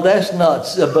 Y'all, that's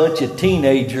not a bunch of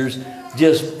teenagers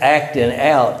just acting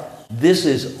out. This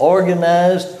is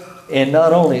organized, and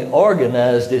not only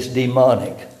organized, it's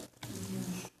demonic.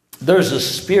 There's a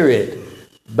spirit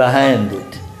behind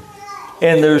it.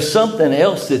 And there's something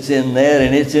else that's in that,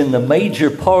 and it's in the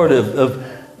major part of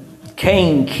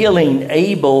Cain killing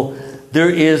Abel. There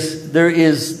is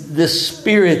this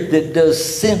spirit that does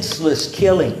senseless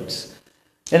killings.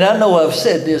 And I know I've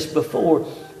said this before,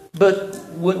 but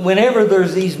whenever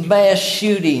there's these mass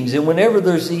shootings and whenever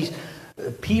there's these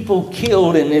people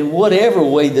killed and in whatever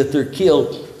way that they're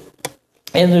killed,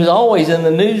 and there's always in the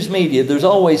news media, there's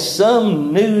always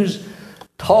some news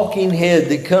talking head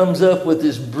that comes up with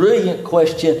this brilliant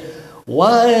question,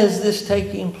 why is this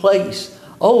taking place?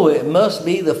 Oh, it must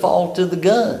be the fault of the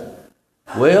gun.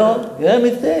 Well, let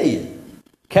me tell you,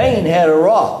 Cain had a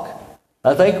rock.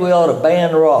 I think we ought to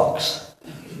ban rocks.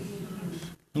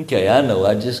 Okay, I know,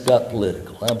 I just got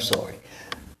political. I'm sorry.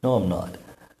 No, I'm not.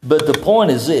 But the point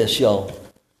is this, y'all.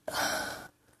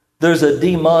 There's a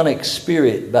demonic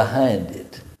spirit behind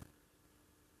it.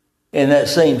 And that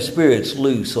same spirit's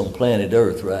loose on planet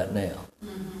Earth right now.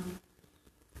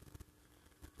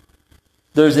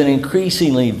 There's an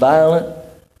increasingly violent,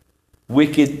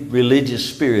 wicked religious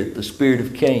spirit, the spirit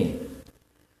of Cain,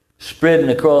 spreading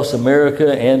across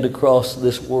America and across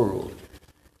this world.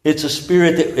 It's a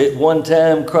spirit that at one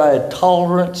time cried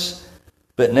tolerance,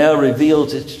 but now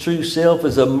reveals its true self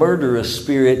as a murderous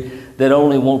spirit that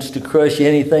only wants to crush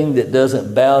anything that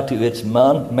doesn't bow to its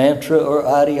mantra or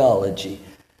ideology.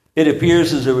 It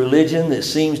appears as a religion that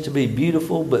seems to be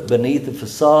beautiful, but beneath the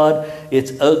facade,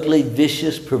 it's ugly,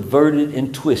 vicious, perverted,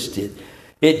 and twisted.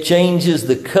 It changes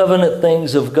the covenant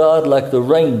things of God like the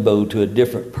rainbow to a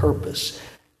different purpose.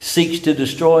 Seeks to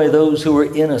destroy those who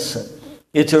are innocent.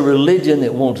 It's a religion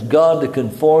that wants God to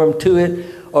conform to it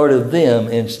or to them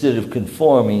instead of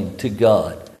conforming to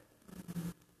God.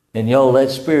 And y'all,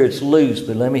 that spirit's loose,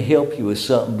 but let me help you with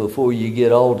something before you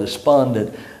get all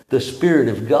despondent. The Spirit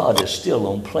of God is still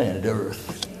on planet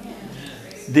Earth.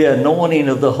 The anointing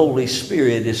of the Holy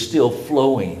Spirit is still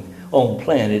flowing on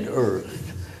planet Earth.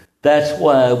 That's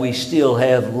why we still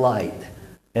have light.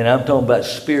 And I'm talking about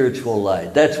spiritual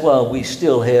light. That's why we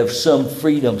still have some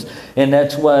freedoms. And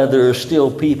that's why there are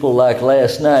still people like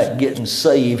last night getting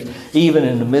saved, even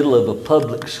in the middle of a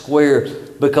public square,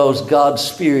 because God's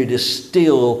Spirit is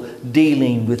still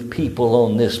dealing with people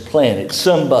on this planet.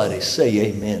 Somebody say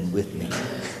amen with me.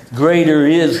 Greater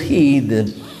is He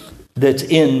that's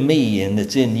in me and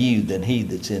that's in you than he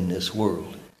that's in this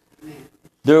world.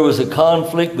 There was a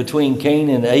conflict between Cain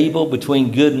and Abel,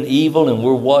 between good and evil, and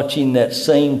we're watching that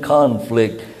same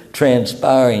conflict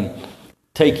transpiring,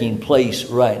 taking place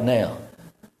right now.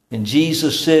 And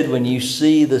Jesus said, when you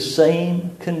see the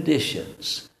same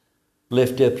conditions,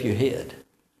 lift up your head.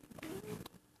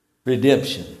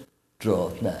 Redemption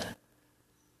draweth nigh.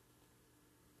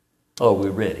 Are we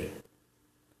ready?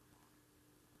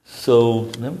 So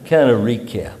let me kind of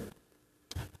recap.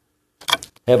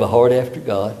 Have a heart after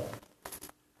God.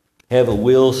 Have a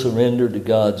will surrendered to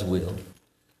God's will.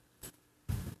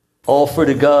 Offer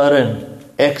to God an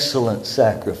excellent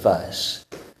sacrifice.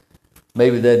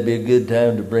 Maybe that'd be a good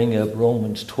time to bring up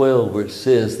Romans 12, where it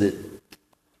says that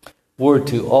we're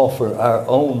to offer our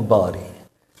own body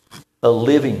a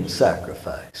living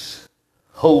sacrifice,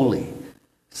 holy,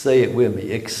 say it with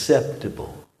me,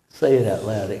 acceptable. Say it out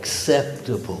loud,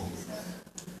 acceptable.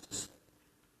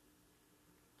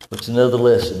 What's another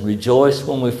lesson? Rejoice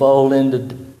when we fall into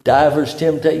divers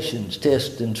temptations,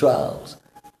 tests, and trials,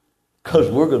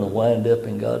 because we're going to wind up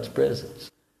in God's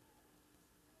presence.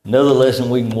 Another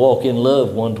lesson, we can walk in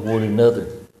love one toward another.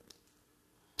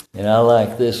 And I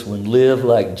like this one, live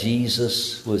like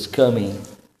Jesus was coming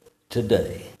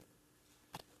today.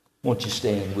 Won't you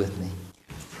stand with me?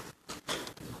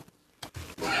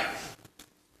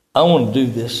 I want to do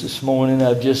this morning.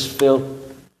 I've just felt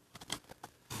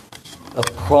a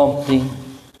prompting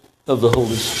of the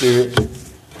Holy Spirit.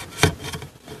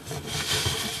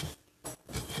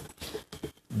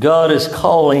 God is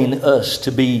calling us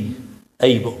to be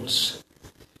Abels.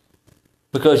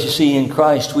 Because you see, in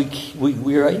Christ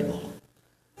we're able.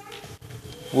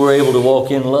 We're able to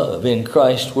walk in love. In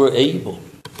Christ we're able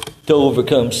to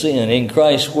overcome sin. In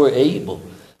Christ we're able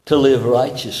to live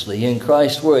righteously. In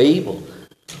Christ we're able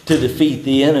to defeat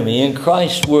the enemy. In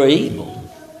Christ we're able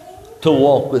to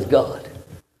walk with God.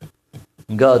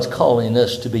 And God's calling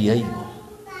us to be able.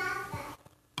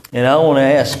 And I want to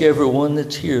ask everyone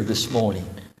that's here this morning,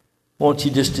 I want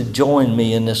you just to join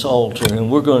me in this altar,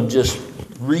 and we're going to just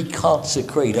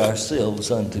reconsecrate ourselves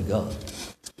unto God.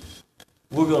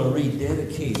 We're going to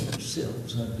rededicate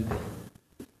ourselves unto God.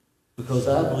 Because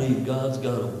I believe God's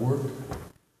got to work.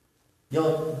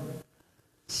 Y'all,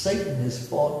 Satan has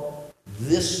fought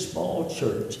this small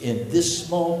church in this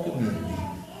small community.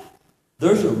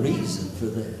 There's a reason for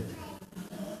that.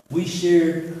 We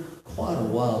shared quite a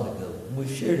while ago, and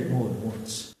we've shared it more than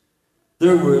once.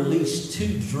 There were at least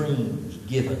 2 dreams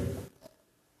given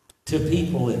to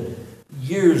people in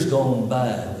years gone by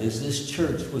as this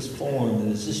church was formed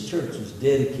and as this church was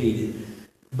dedicated.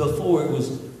 Before, it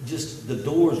was just the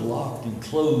doors locked and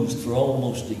closed for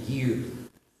almost a year.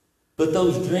 But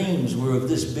those dreams were of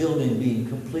this building being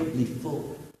completely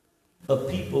full, of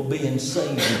people being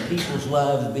saved and people's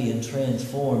lives being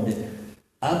transformed. And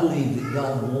I believe that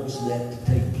God wants that to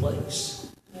take place.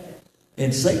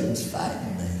 And Satan's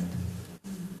fighting that.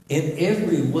 In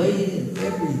every way,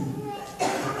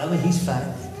 he's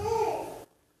fighting it.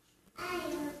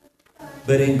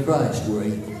 But in Christ we're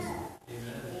able.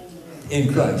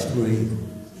 In Christ we're able.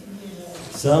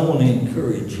 So I want to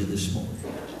encourage you this morning.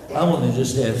 I want to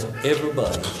just have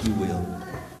everybody, if you will,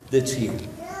 that's here,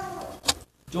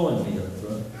 join me up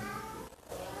front.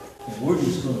 And we're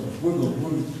just going to come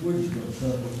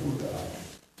before God.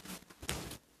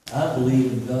 I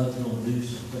believe that God's going to do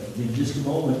some things. In just a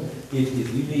moment, if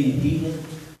you need healing,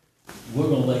 we're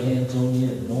going to lay hands on you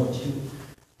and anoint you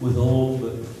with oil.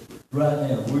 But right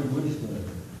now, we're just going to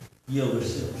yield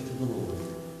ourselves to the Lord.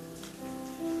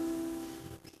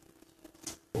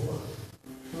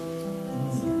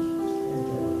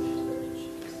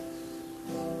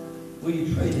 Will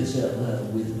you pray this out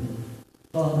loud with me?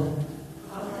 Father,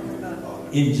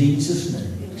 in Jesus' name,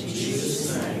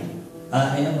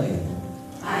 I am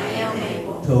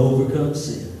able to overcome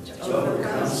sin.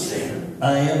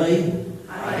 I am able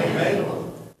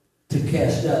to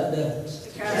cast out devils.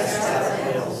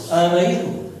 I'm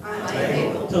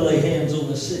able to lay hands on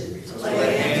the sick.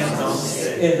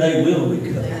 And they will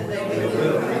recover.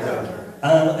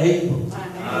 I'm able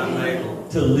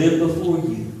to live before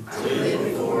you.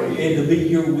 And to be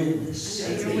your witness.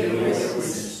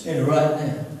 And right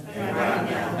now,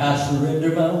 I surrender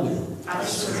my will.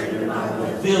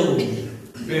 Fill me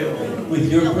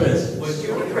with your presence.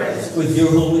 With your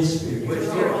Holy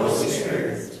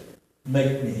Spirit.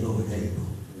 Make me, Lord, able.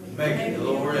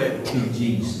 In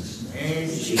Jesus' name.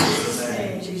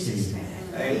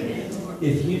 Amen.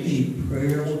 If you need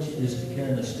prayer, I want you just to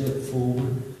kind of step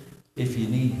forward. If you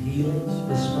need healings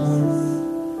this morning.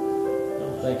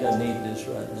 I think I need this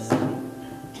right now.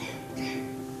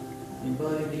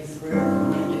 Anybody need prayer?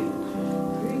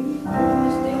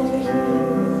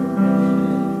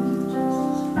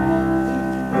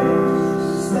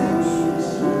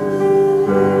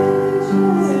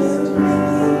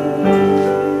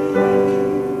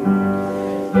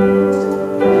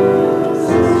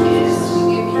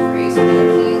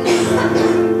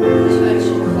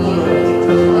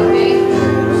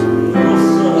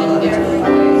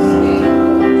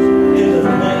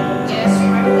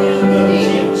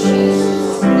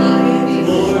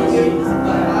 Lord,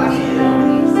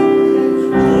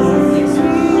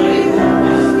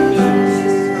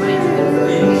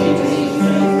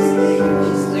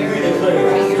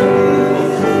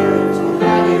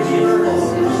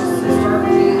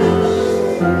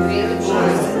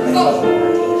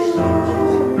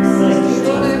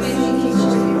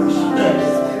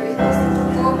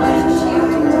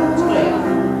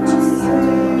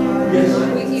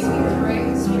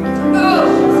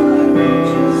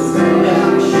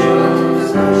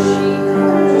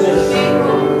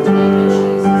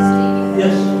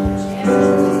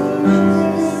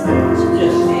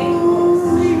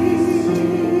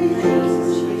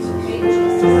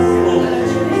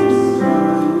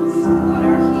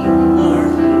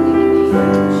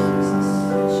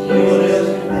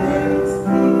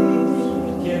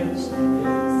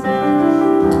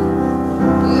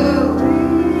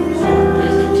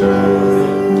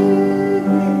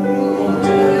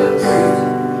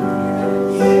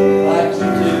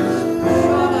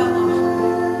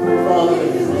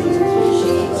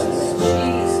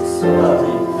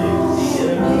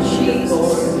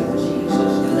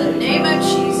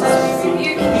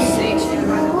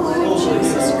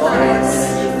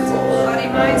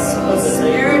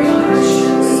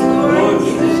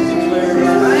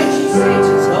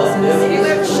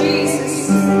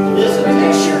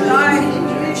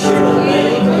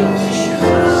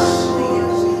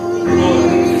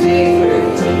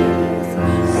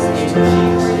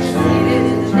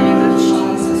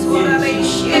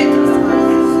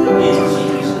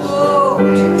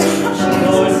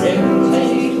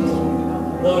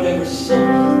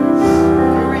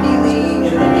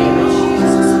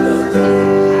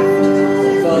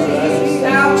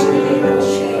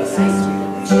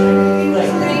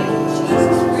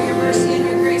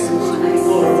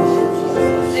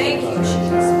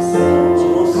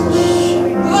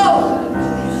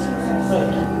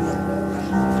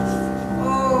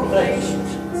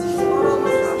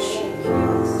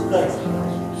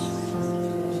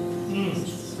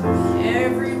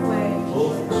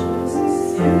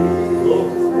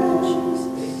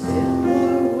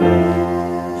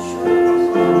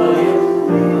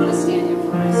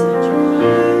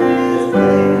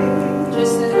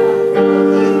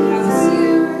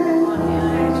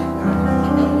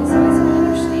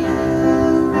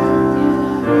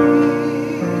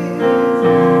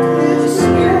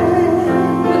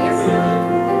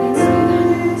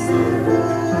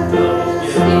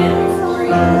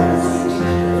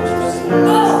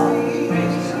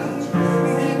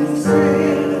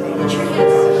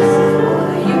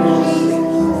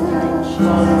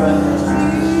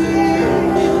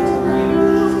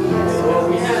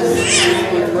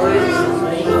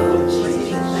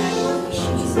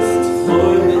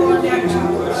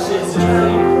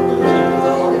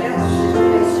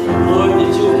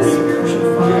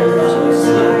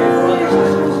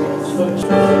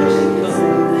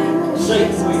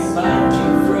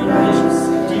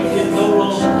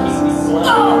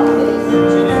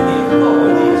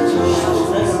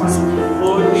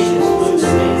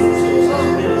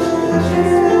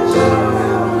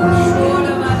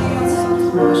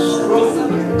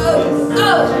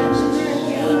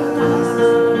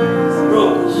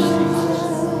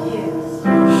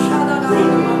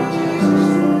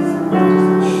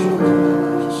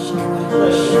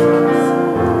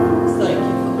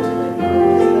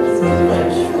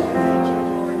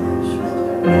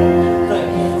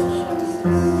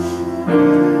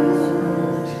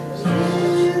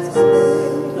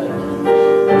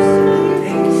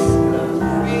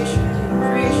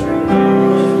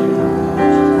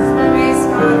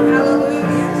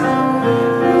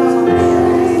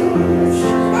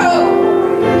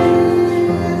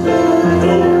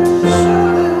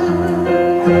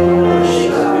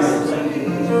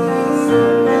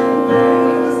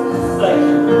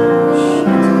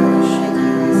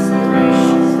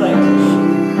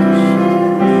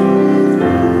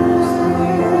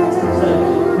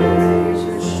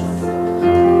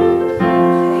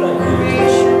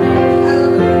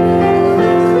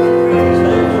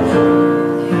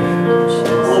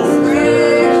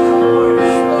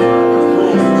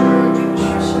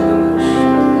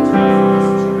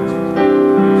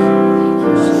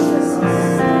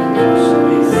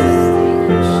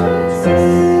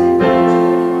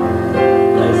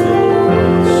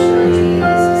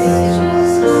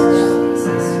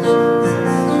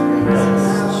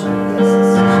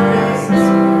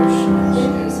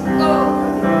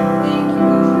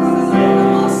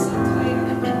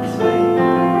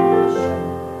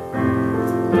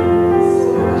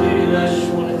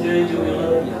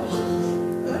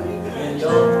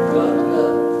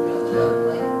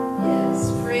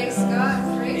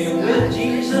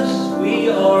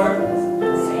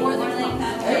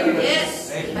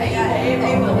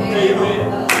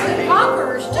 Amen. The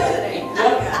conquerors too.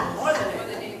 Yeah. More than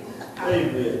any.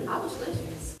 Amen. I was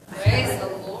listening. Praise the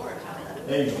Lord.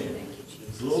 Amen.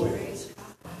 Glory.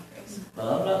 But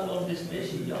I'm not going to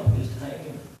dismiss you. Y'all just hang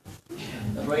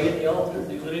in. Pray at the altar.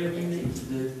 Do whatever you need to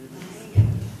do.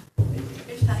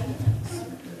 Just hang in.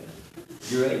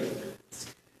 You ready?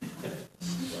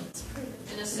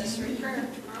 Intercessory prayer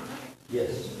tomorrow night.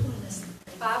 Yes.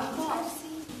 5 o'clock.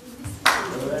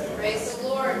 All right. Praise the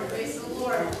Lord. Praise the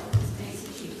Lord.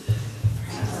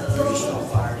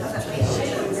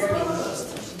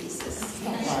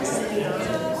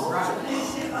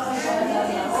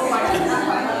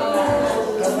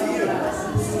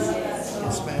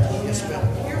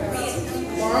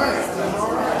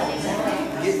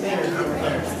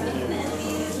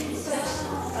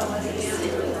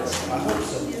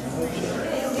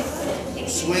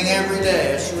 Swing every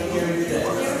day. Swing every day.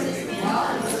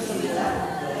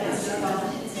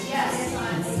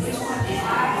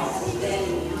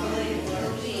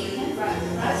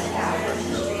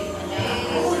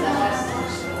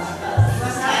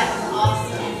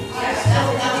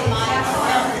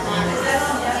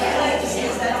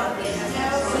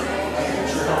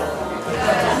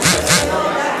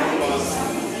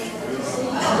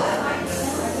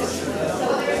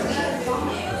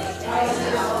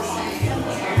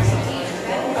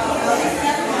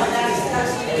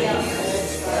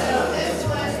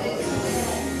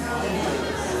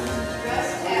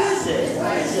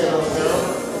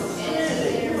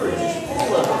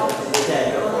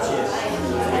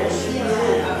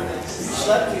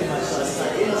 Slept too much last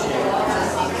night, didn't you?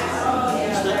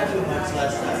 You slept too much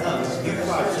last night. No, it's your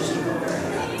five sister.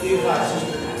 Your five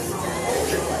sister.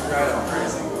 Right on.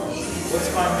 What's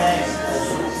my name?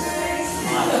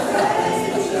 Mike.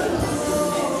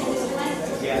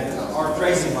 Yeah, or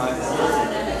Tracy Mike.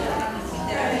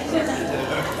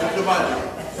 After Mike.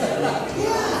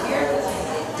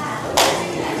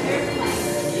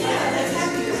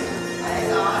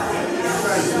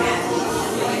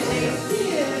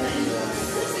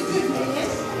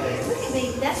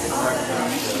 That's all the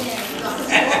missionary.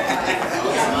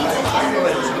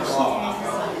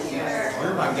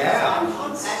 You're my gal.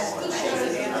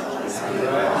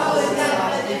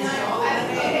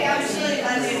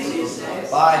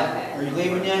 Bye. Are you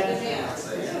leaving yet?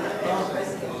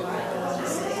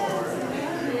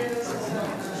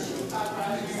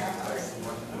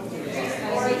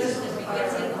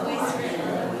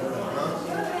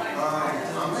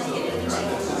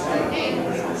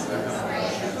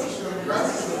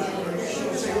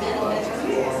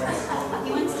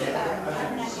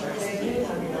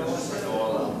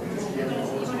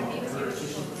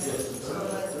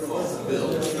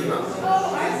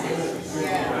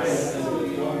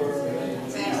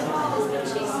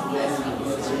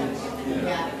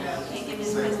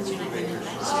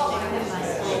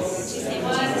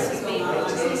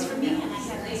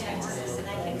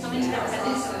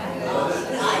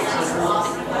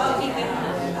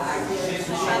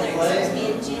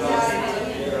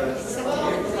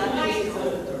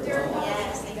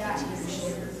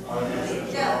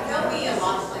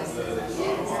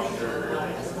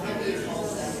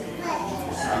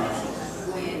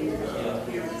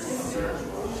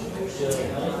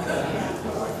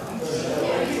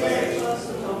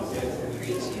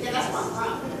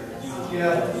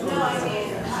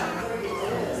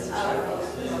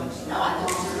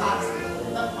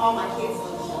 All my kids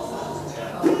live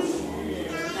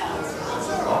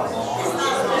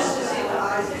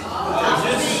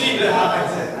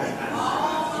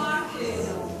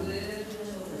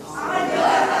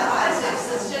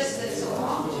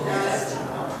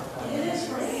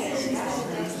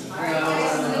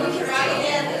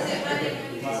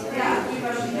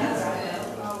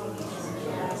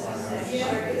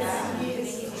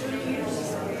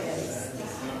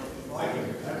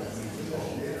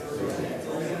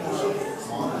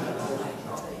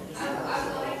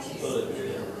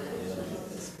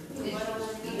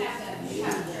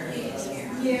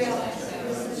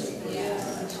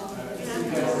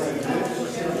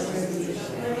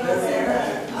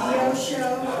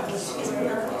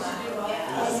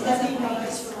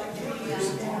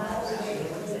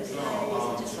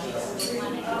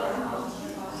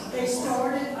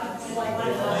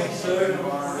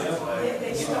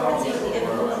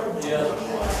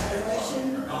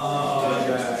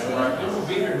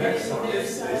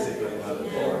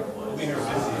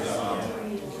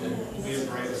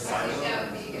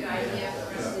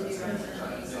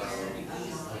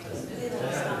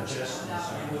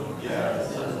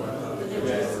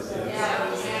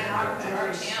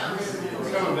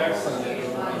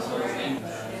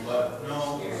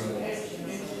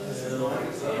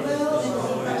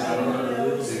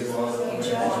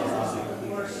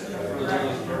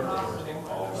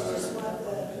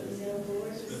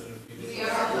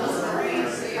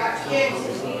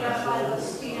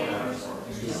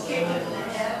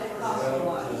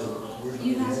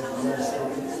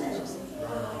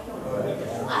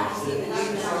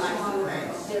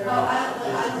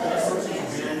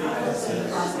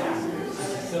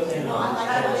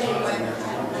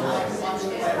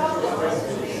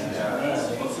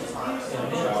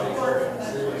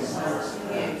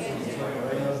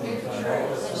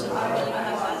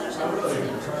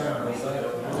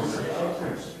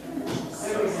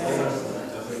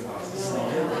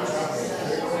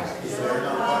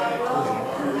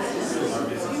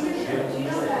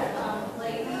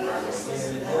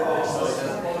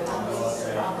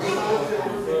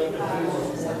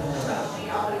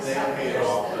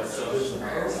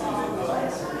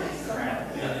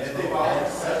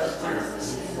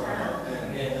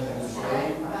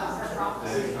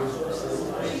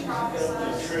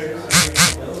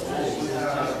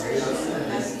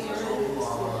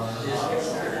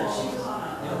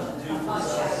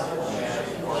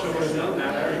done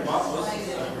that. I already bought most of the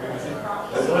stuff.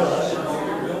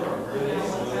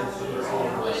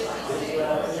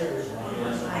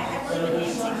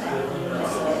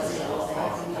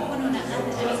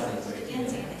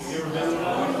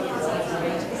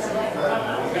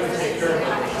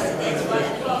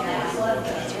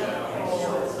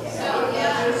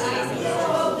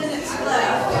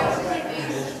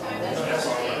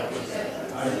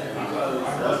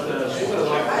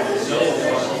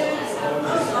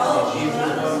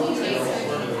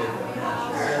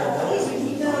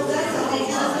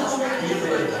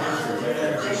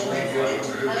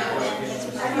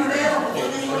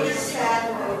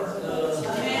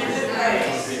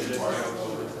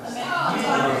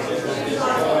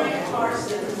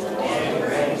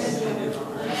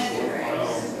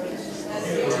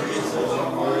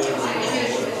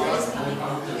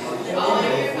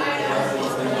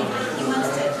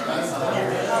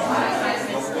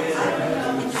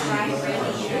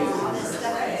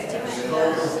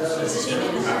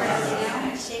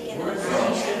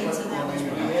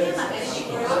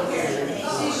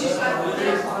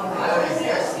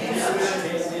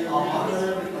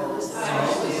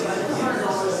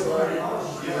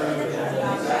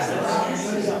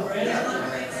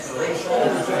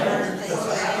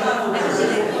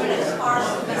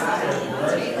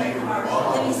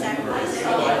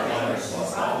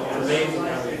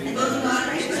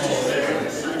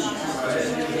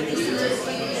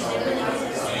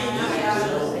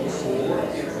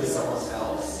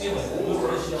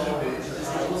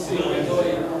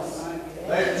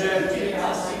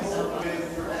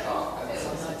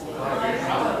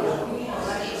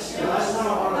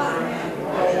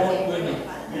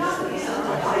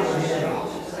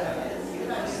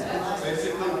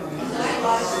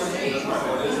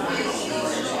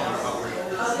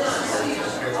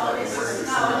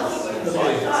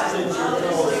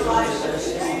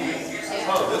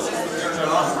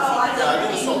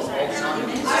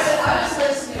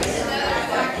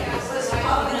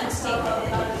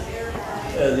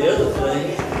 The other thing,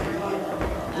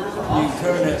 you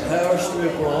turn that power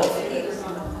strip off,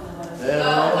 that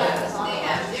off,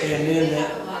 and then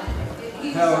that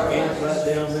power amp right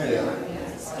down there.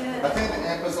 I think the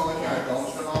amp is only kind of going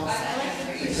to turn off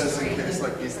because it's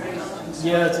like easy.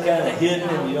 Yeah, it's kind of hidden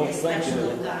and you don't think of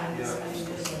it.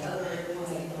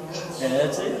 And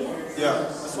that's it. Yeah,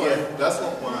 that's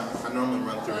what I normally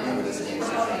run through anyway this week.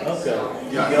 Okay.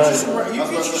 Yeah, You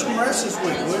get you some rest this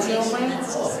week, would you, old man?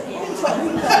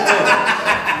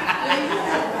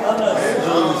 I'm not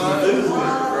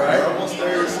Right? Almost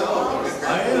there yourself.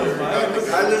 I am.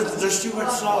 There's too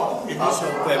much salt in this whole I was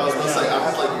pepper. gonna say I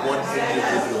had like one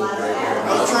individual right here.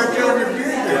 I was trying to get over your beard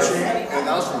there, champ. And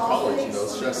that was from college, you know,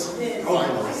 stress.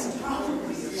 Finals.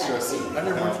 Stressing. I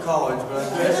never went to college, but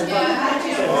I guess.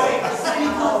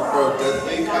 Bro, that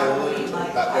week I lived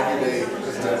that every day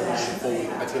because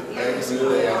I took every single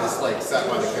day. I just like sat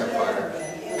by the campfire.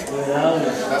 That's why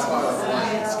I was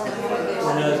lying. It's campfire.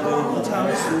 When I was doing my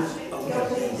master's, I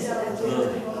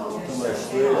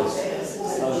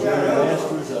was doing a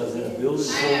master's, I was in a building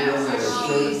program at a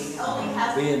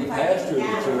church, being the pastor of the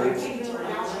church,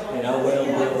 and I went on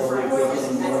there all the way up in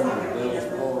the morning with Bell's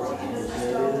palsy.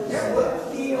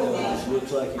 It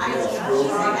looks like you got a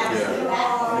stroke.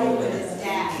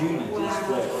 And Judy just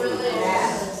got free.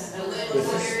 But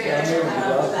I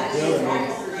remember the doctor telling me,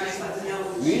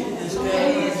 you either just got to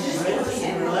rest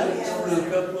and relax for a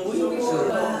couple of weeks, or